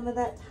release some of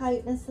that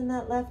tightness in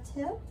that left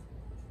hip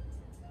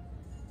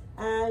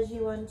as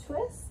you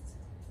untwist.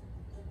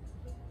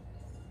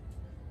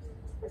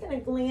 We're going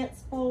to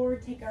glance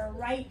forward, take our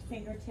right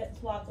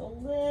fingertips, walk a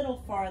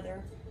little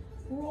farther.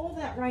 Roll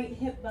that right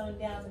hip bone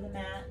down to the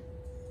mat,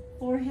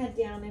 forehead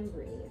down and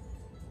breathe.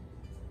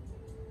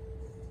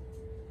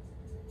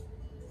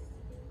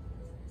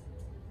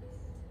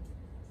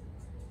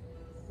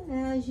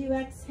 And as you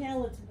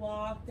exhale, let's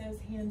walk those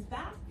hands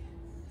back.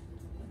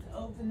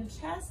 Open the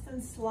chest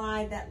and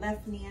slide that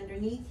left knee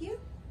underneath you.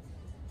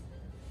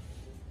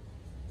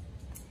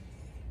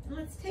 And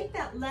let's take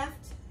that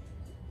left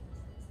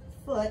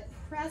foot,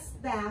 press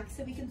back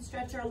so we can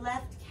stretch our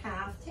left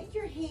calf. Take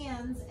your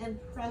hands and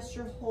press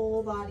your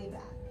whole body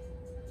back.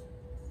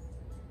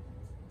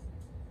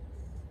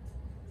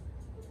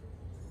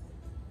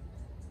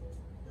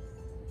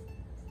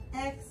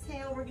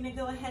 Exhale, we're going to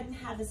go ahead and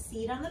have a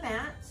seat on the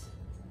mat.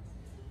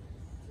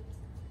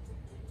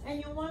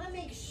 And you'll want to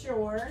make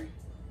sure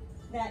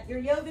that your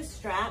yoga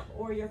strap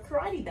or your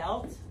karate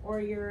belt or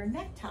your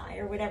necktie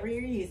or whatever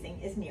you're using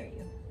is near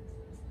you.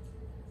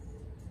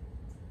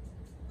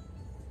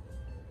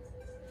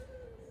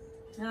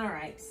 All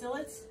right, so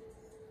let's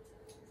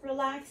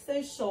relax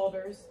those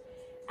shoulders.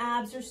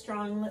 Abs are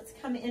strong. Let's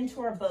come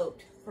into our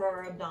boat for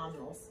our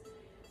abdominals.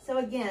 So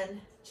again,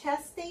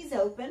 chest stays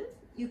open.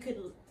 You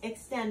could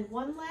extend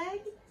one leg.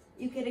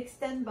 You could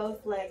extend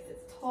both legs.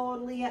 It's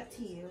totally up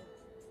to you.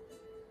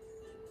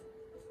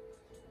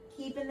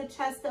 Keeping the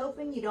chest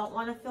open, you don't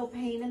want to feel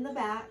pain in the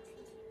back.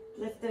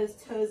 Lift those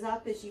toes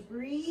up as you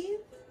breathe.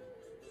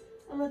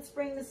 And let's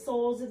bring the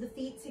soles of the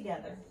feet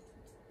together.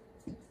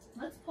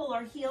 Let's pull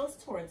our heels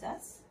towards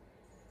us.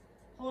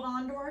 Hold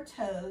on to our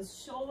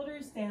toes,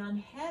 shoulders down,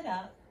 head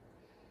up.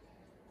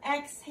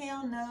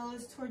 Exhale,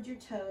 nose towards your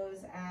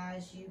toes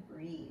as you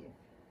breathe.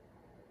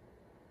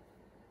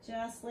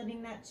 Just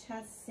letting that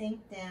chest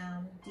sink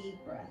down,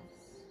 deep breaths.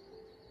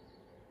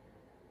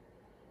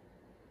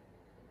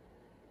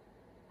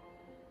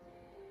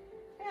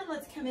 And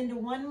let's come into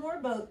one more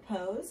boat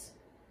pose.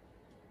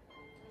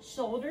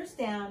 Shoulders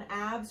down,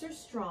 abs are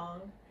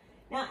strong.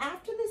 Now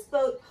after this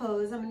boat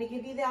pose, I'm going to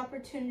give you the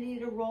opportunity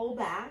to roll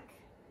back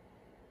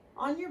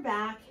on your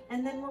back,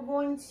 and then we're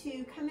going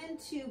to come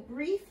into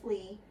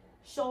briefly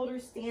shoulder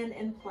stand,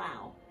 and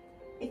plow.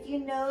 If you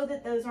know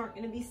that those aren't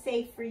going to be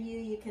safe for you,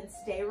 you can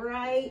stay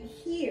right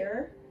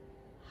here,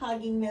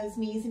 hugging those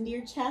knees into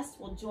your chest.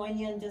 We'll join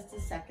you in just a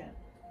second.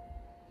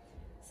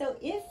 So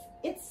if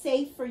it's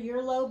safe for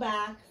your low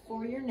back,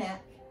 for your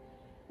neck,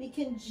 we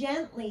can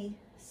gently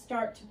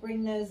start to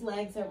bring those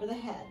legs over the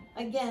head.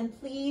 Again,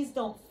 please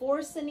don't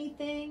force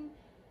anything.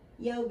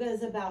 Yoga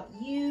is about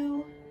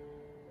you.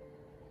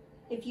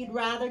 If you'd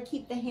rather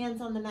keep the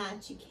hands on the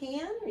mat, you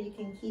can, or you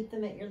can keep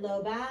them at your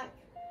low back.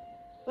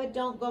 But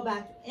don't go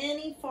back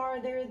any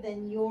farther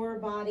than your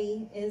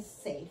body is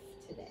safe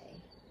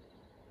today.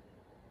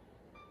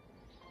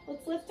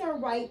 Let's lift our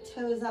right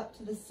toes up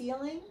to the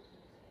ceiling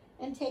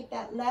and take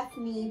that left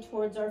knee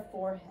towards our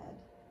forehead.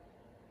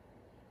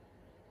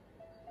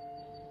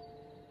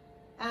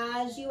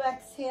 As you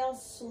exhale,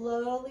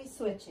 slowly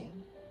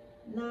switching,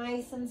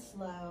 nice and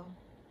slow,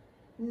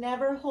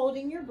 never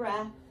holding your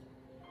breath.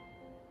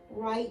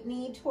 Right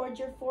knee towards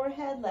your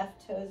forehead,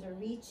 left toes are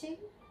reaching.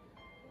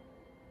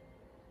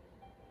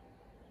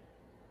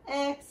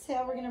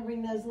 Exhale, we're going to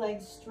bring those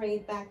legs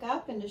straight back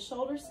up into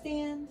shoulder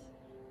stand.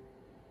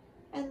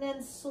 And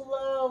then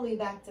slowly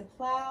back to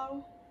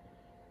plow.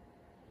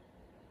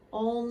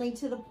 Only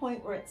to the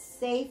point where it's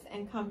safe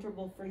and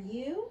comfortable for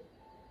you.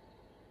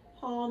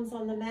 Palms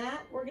on the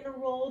mat. We're going to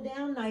roll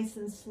down nice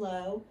and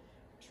slow,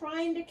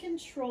 trying to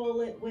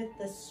control it with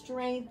the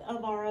strength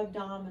of our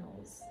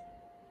abdominals.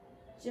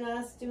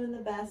 Just doing the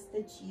best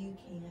that you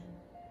can.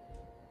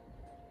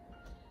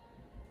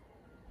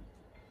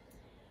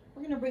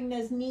 We're going to bring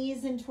those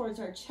knees in towards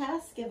our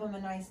chest, give them a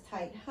nice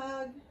tight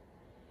hug.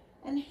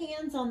 And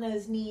hands on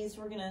those knees,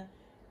 we're going to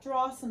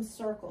draw some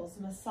circles,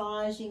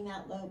 massaging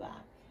that low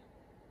back.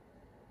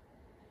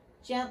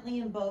 Gently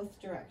in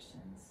both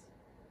directions.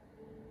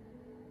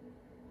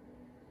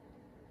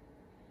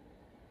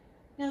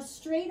 Now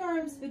straight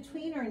arms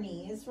between our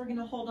knees, we're going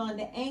to hold on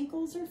to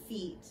ankles or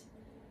feet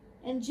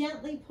and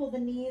gently pull the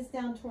knees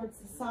down towards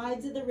the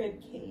sides of the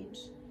rib cage.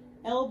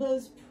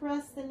 Elbows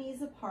press the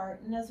knees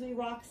apart, and as we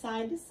rock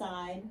side to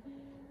side,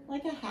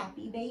 like a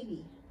happy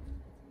baby.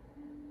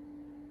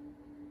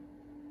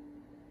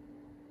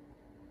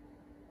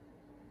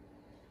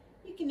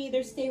 You can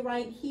either stay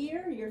right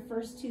here, your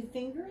first two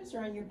fingers,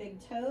 or on your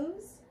big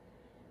toes.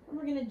 And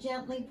we're going to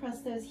gently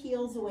press those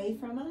heels away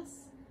from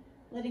us,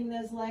 letting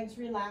those legs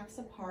relax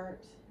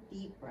apart.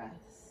 Deep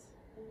breaths.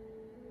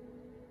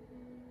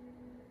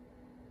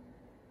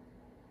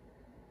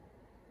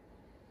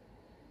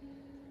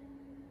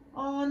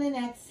 On an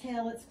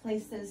exhale, let's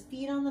place those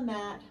feet on the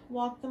mat.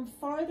 Walk them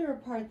farther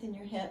apart than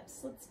your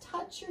hips. Let's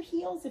touch your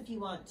heels if you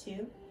want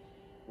to.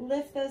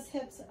 Lift those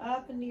hips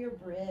up into your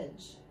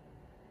bridge.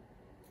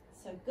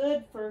 So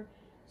good for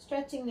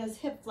stretching those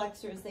hip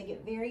flexors. They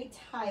get very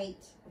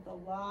tight with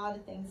a lot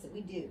of things that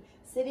we do.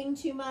 Sitting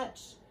too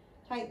much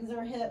tightens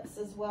our hips,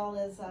 as well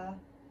as a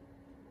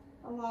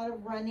lot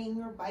of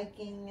running or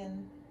biking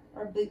and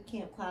our boot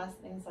camp class,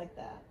 things like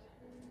that.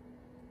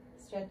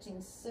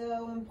 Stretching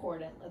so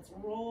important. Let's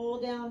roll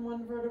down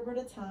one vertebra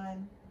at a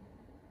time.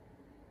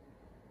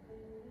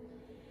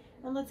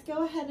 And let's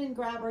go ahead and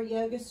grab our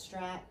yoga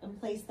strap and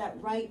place that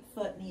right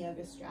foot in the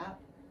yoga strap.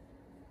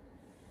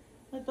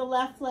 Let the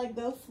left leg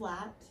go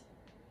flat.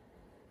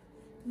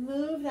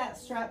 Move that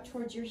strap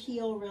towards your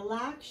heel.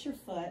 Relax your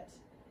foot.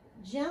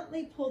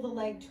 Gently pull the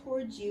leg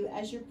towards you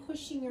as you're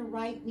pushing your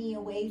right knee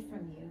away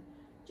from you.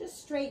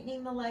 Just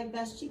straightening the leg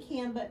best you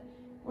can, but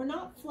we're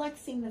not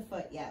flexing the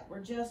foot yet.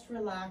 We're just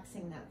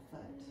relaxing that foot.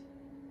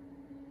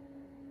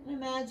 And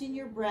imagine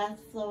your breath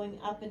flowing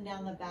up and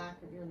down the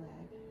back of your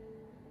leg.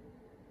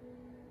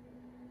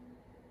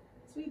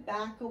 As we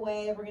back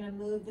away, we're going to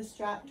move the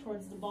strap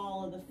towards the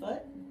ball of the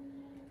foot.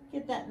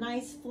 Get that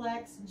nice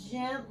flex.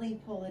 Gently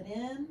pull it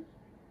in.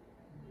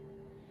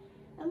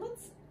 And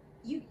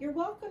you're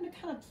welcome to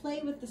kind of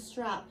play with the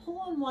strap. Pull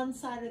on one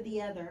side or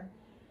the other.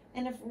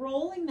 And if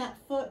rolling that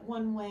foot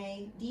one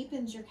way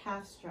deepens your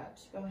calf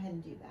stretch, go ahead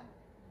and do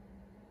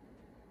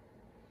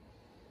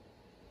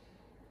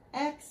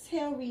that.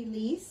 Exhale,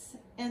 release,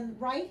 and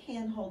right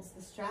hand holds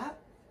the strap.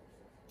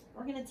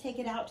 We're going to take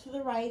it out to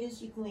the right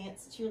as you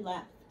glance to your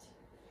left.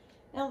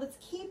 Now let's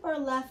keep our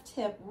left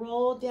hip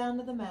rolled down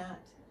to the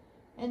mat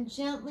and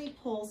gently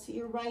pull so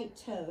your right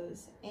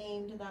toes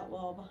aim to that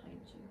wall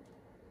behind you.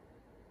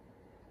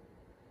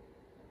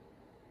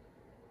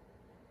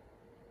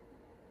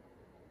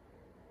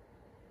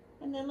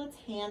 And then let's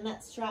hand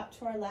that strap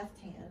to our left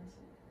hand.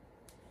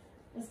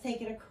 Let's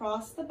take it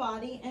across the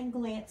body and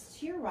glance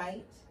to your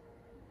right.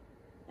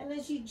 And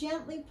as you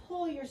gently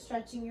pull, you're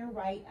stretching your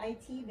right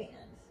IT band.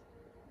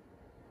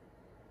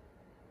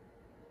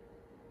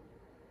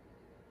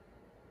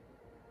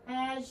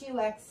 As you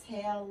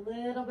exhale, a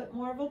little bit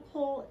more of a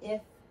pull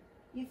if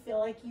you feel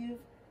like you've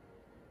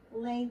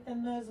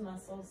lengthened those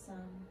muscles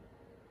some.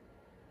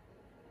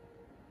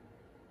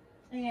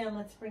 And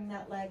let's bring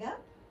that leg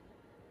up.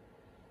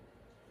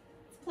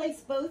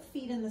 Place both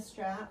feet in the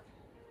strap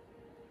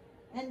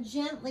and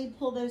gently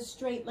pull those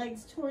straight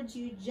legs towards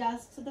you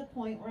just to the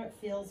point where it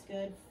feels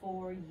good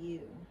for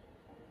you.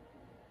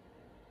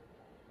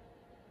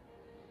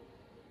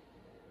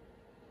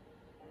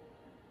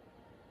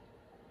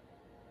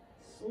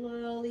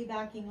 slowly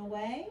backing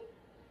away.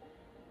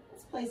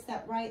 Let's place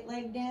that right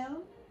leg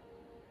down,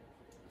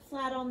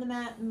 flat on the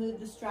mat, and move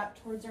the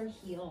strap towards our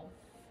heel.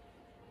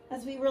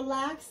 As we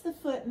relax the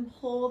foot and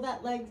pull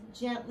that leg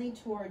gently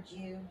towards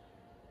you.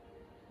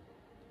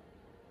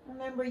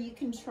 Remember, you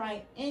can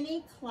try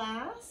any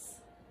class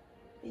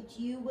that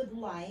you would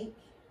like,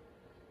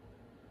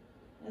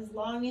 as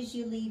long as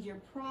you leave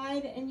your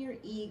pride and your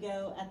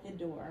ego at the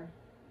door.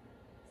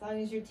 As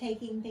long as you're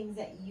taking things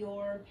at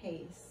your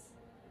pace.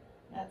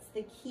 That's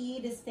the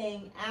key to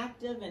staying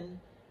active and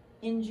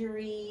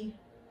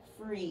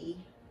injury-free.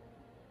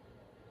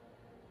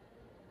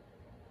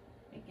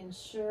 Making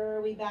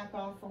sure we back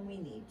off when we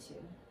need to.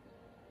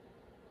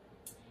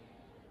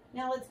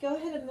 Now let's go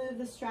ahead and move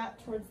the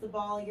strap towards the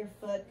ball of your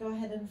foot. Go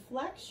ahead and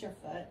flex your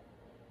foot.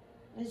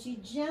 As you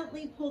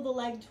gently pull the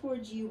leg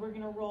towards you, we're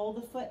going to roll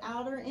the foot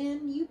out or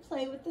in. You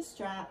play with the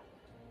strap.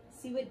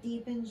 See what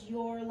deepens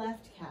your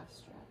left calf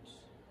stretch.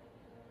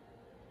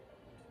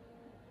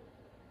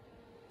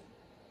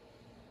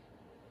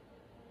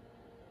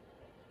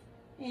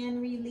 And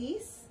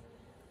release.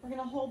 We're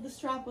going to hold the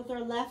strap with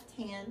our left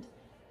hand,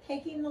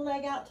 taking the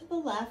leg out to the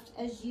left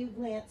as you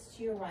glance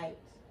to your right.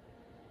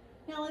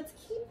 Now let's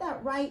keep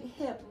that right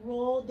hip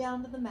rolled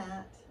down to the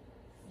mat.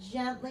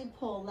 Gently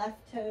pull,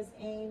 left toes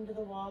aimed to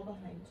the wall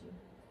behind you.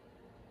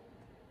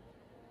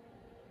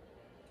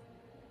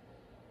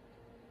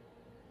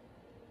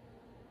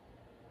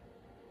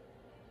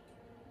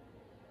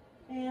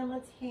 And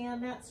let's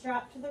hand that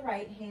strap to the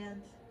right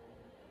hand.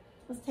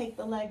 Let's take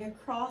the leg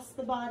across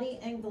the body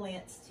and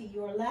glance to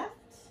your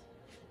left.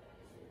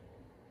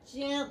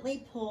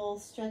 Gently pull,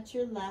 stretch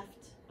your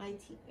left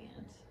IT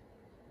band.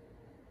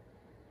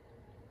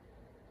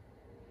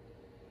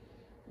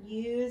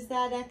 Use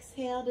that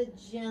exhale to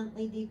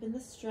gently deepen the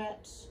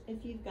stretch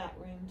if you've got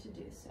room to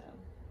do so.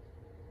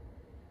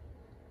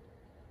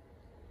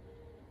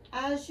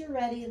 As you're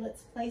ready,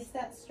 let's place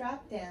that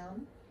strap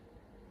down.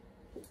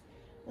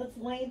 Let's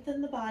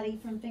lengthen the body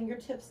from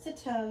fingertips to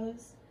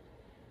toes.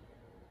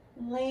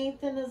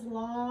 Lengthen as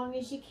long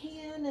as you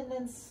can, and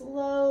then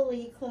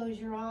slowly close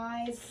your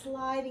eyes,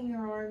 sliding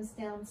your arms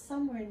down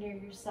somewhere near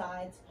your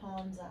sides,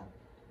 palms up.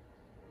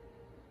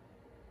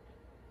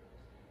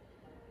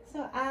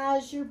 So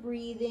as you're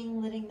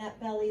breathing, letting that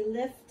belly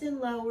lift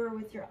and lower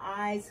with your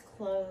eyes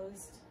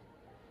closed,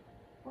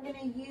 we're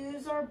going to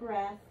use our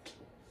breath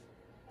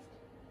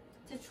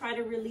to try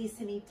to release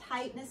any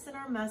tightness in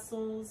our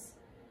muscles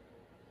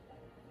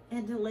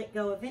and to let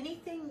go of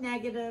anything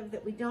negative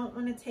that we don't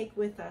want to take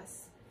with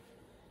us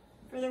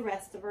for the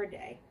rest of our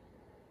day.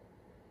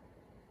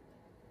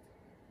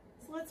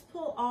 So let's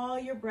pull all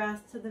your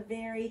breath to the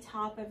very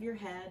top of your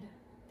head.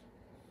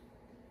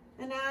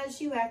 And as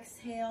you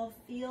exhale,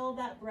 feel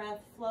that breath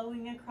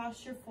flowing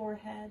across your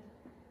forehead,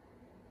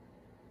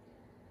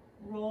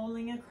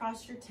 rolling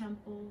across your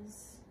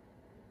temples,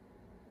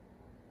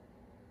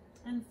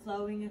 and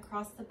flowing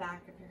across the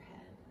back of your head.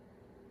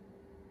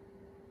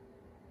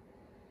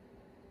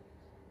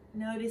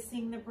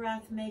 Noticing the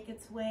breath make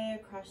its way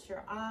across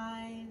your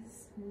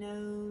eyes,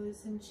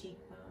 nose, and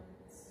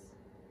cheekbones,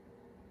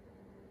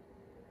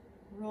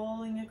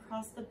 rolling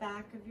across the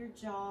back of your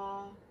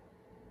jaw,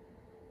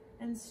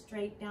 and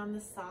straight down the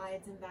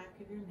sides and back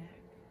of your neck,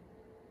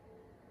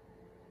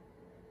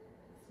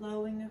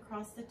 flowing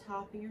across the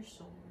top of your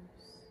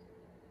shoulders,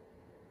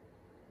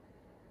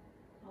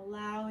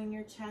 allowing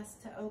your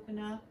chest to open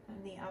up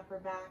and the upper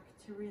back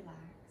to relax.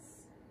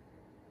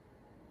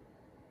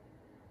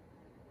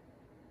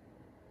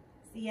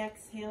 As the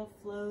exhale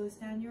flows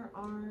down your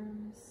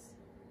arms,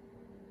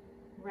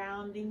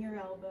 rounding your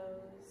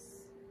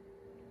elbows,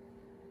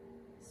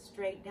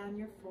 straight down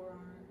your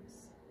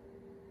forearms,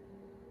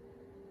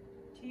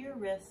 to your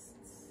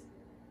wrists,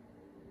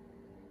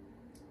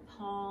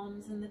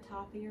 palms and the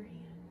top of your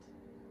hand,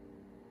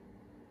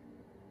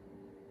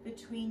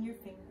 between your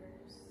fingers,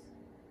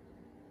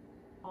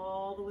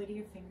 all the way to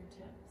your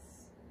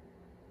fingertips.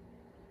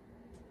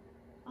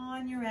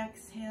 On your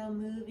exhale,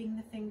 moving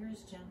the fingers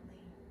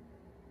gently,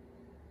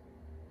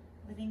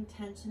 letting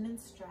tension and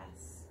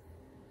stress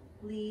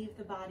leave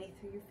the body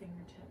through your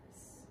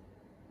fingertips.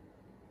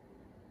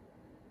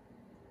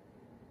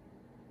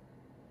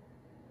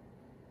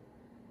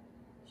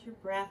 Your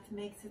breath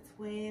makes its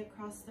way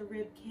across the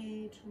rib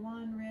cage,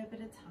 one rib at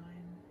a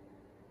time,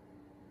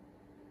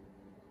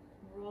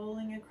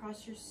 rolling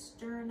across your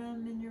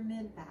sternum and your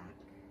mid-back,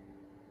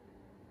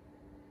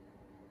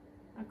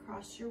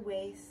 across your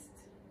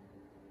waist,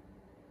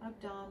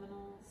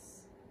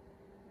 abdominals,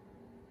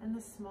 and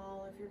the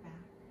small of your back.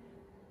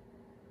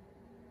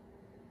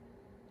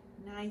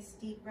 Nice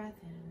deep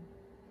breath in.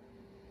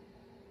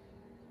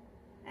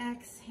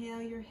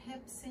 Exhale, your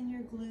hips and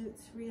your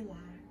glutes relax,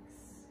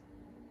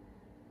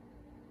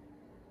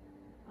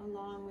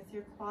 along with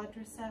your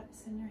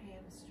quadriceps and your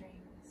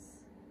hamstrings,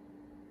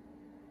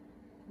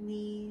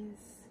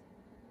 knees,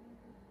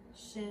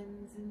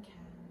 shins and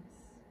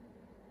calves,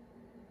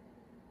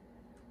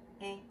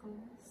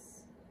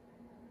 ankles.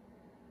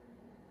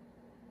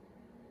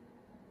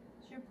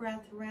 As your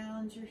breath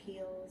rounds your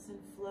heels and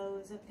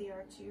flows up the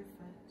arch of your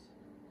foot,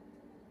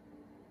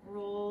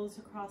 heels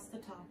across the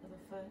top of the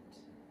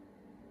foot,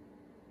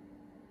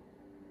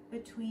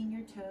 between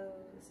your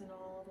toes and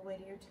all the way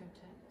to your toe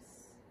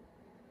tips.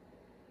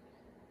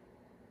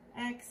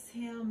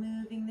 Exhale,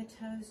 moving the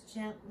toes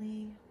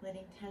gently,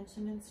 letting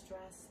tension and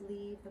stress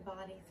leave the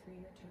body through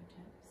your toe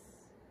tips.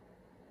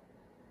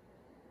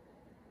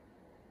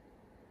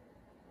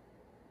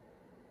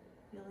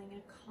 Feeling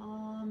a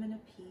calm and a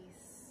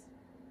peace.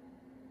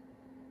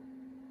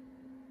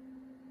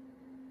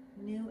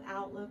 New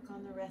outlook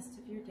on the rest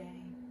of your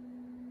day.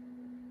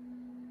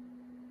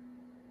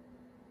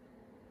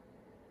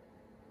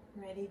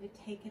 Ready to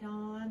take it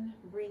on,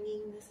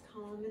 bringing this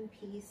calm and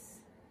peace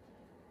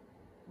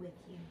with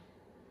you.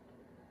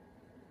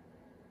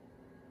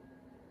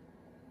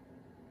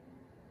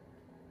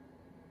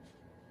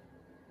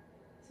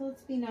 So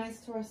let's be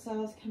nice to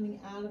ourselves coming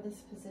out of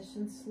this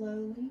position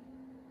slowly.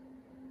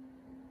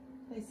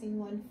 Placing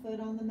one foot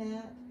on the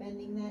mat,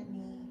 bending that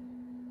knee,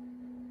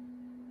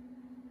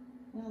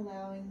 and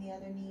allowing the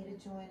other knee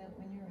to join it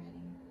when you're ready.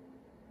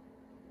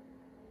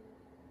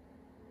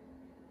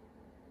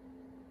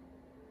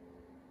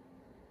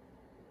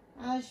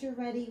 As you're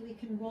ready, we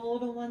can roll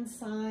to one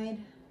side.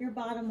 Your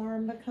bottom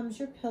arm becomes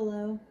your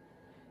pillow.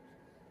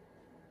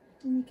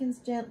 And you can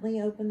gently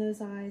open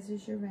those eyes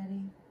as you're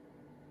ready.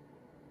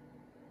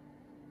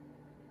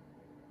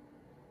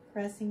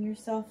 Pressing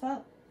yourself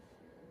up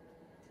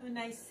to a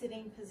nice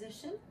sitting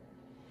position.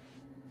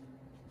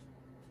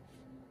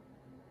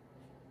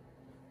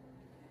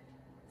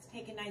 Let's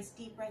take a nice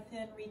deep breath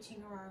in,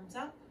 reaching our arms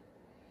up.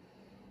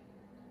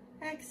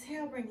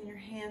 Exhale, bringing your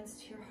hands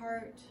to your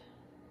heart.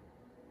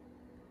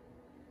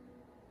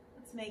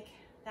 Let's make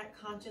that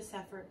conscious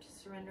effort to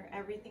surrender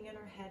everything in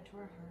our head to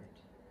our heart.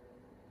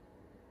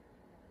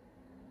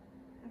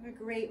 Have a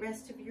great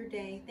rest of your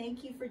day.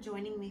 Thank you for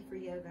joining me for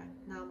yoga.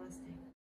 Namaste.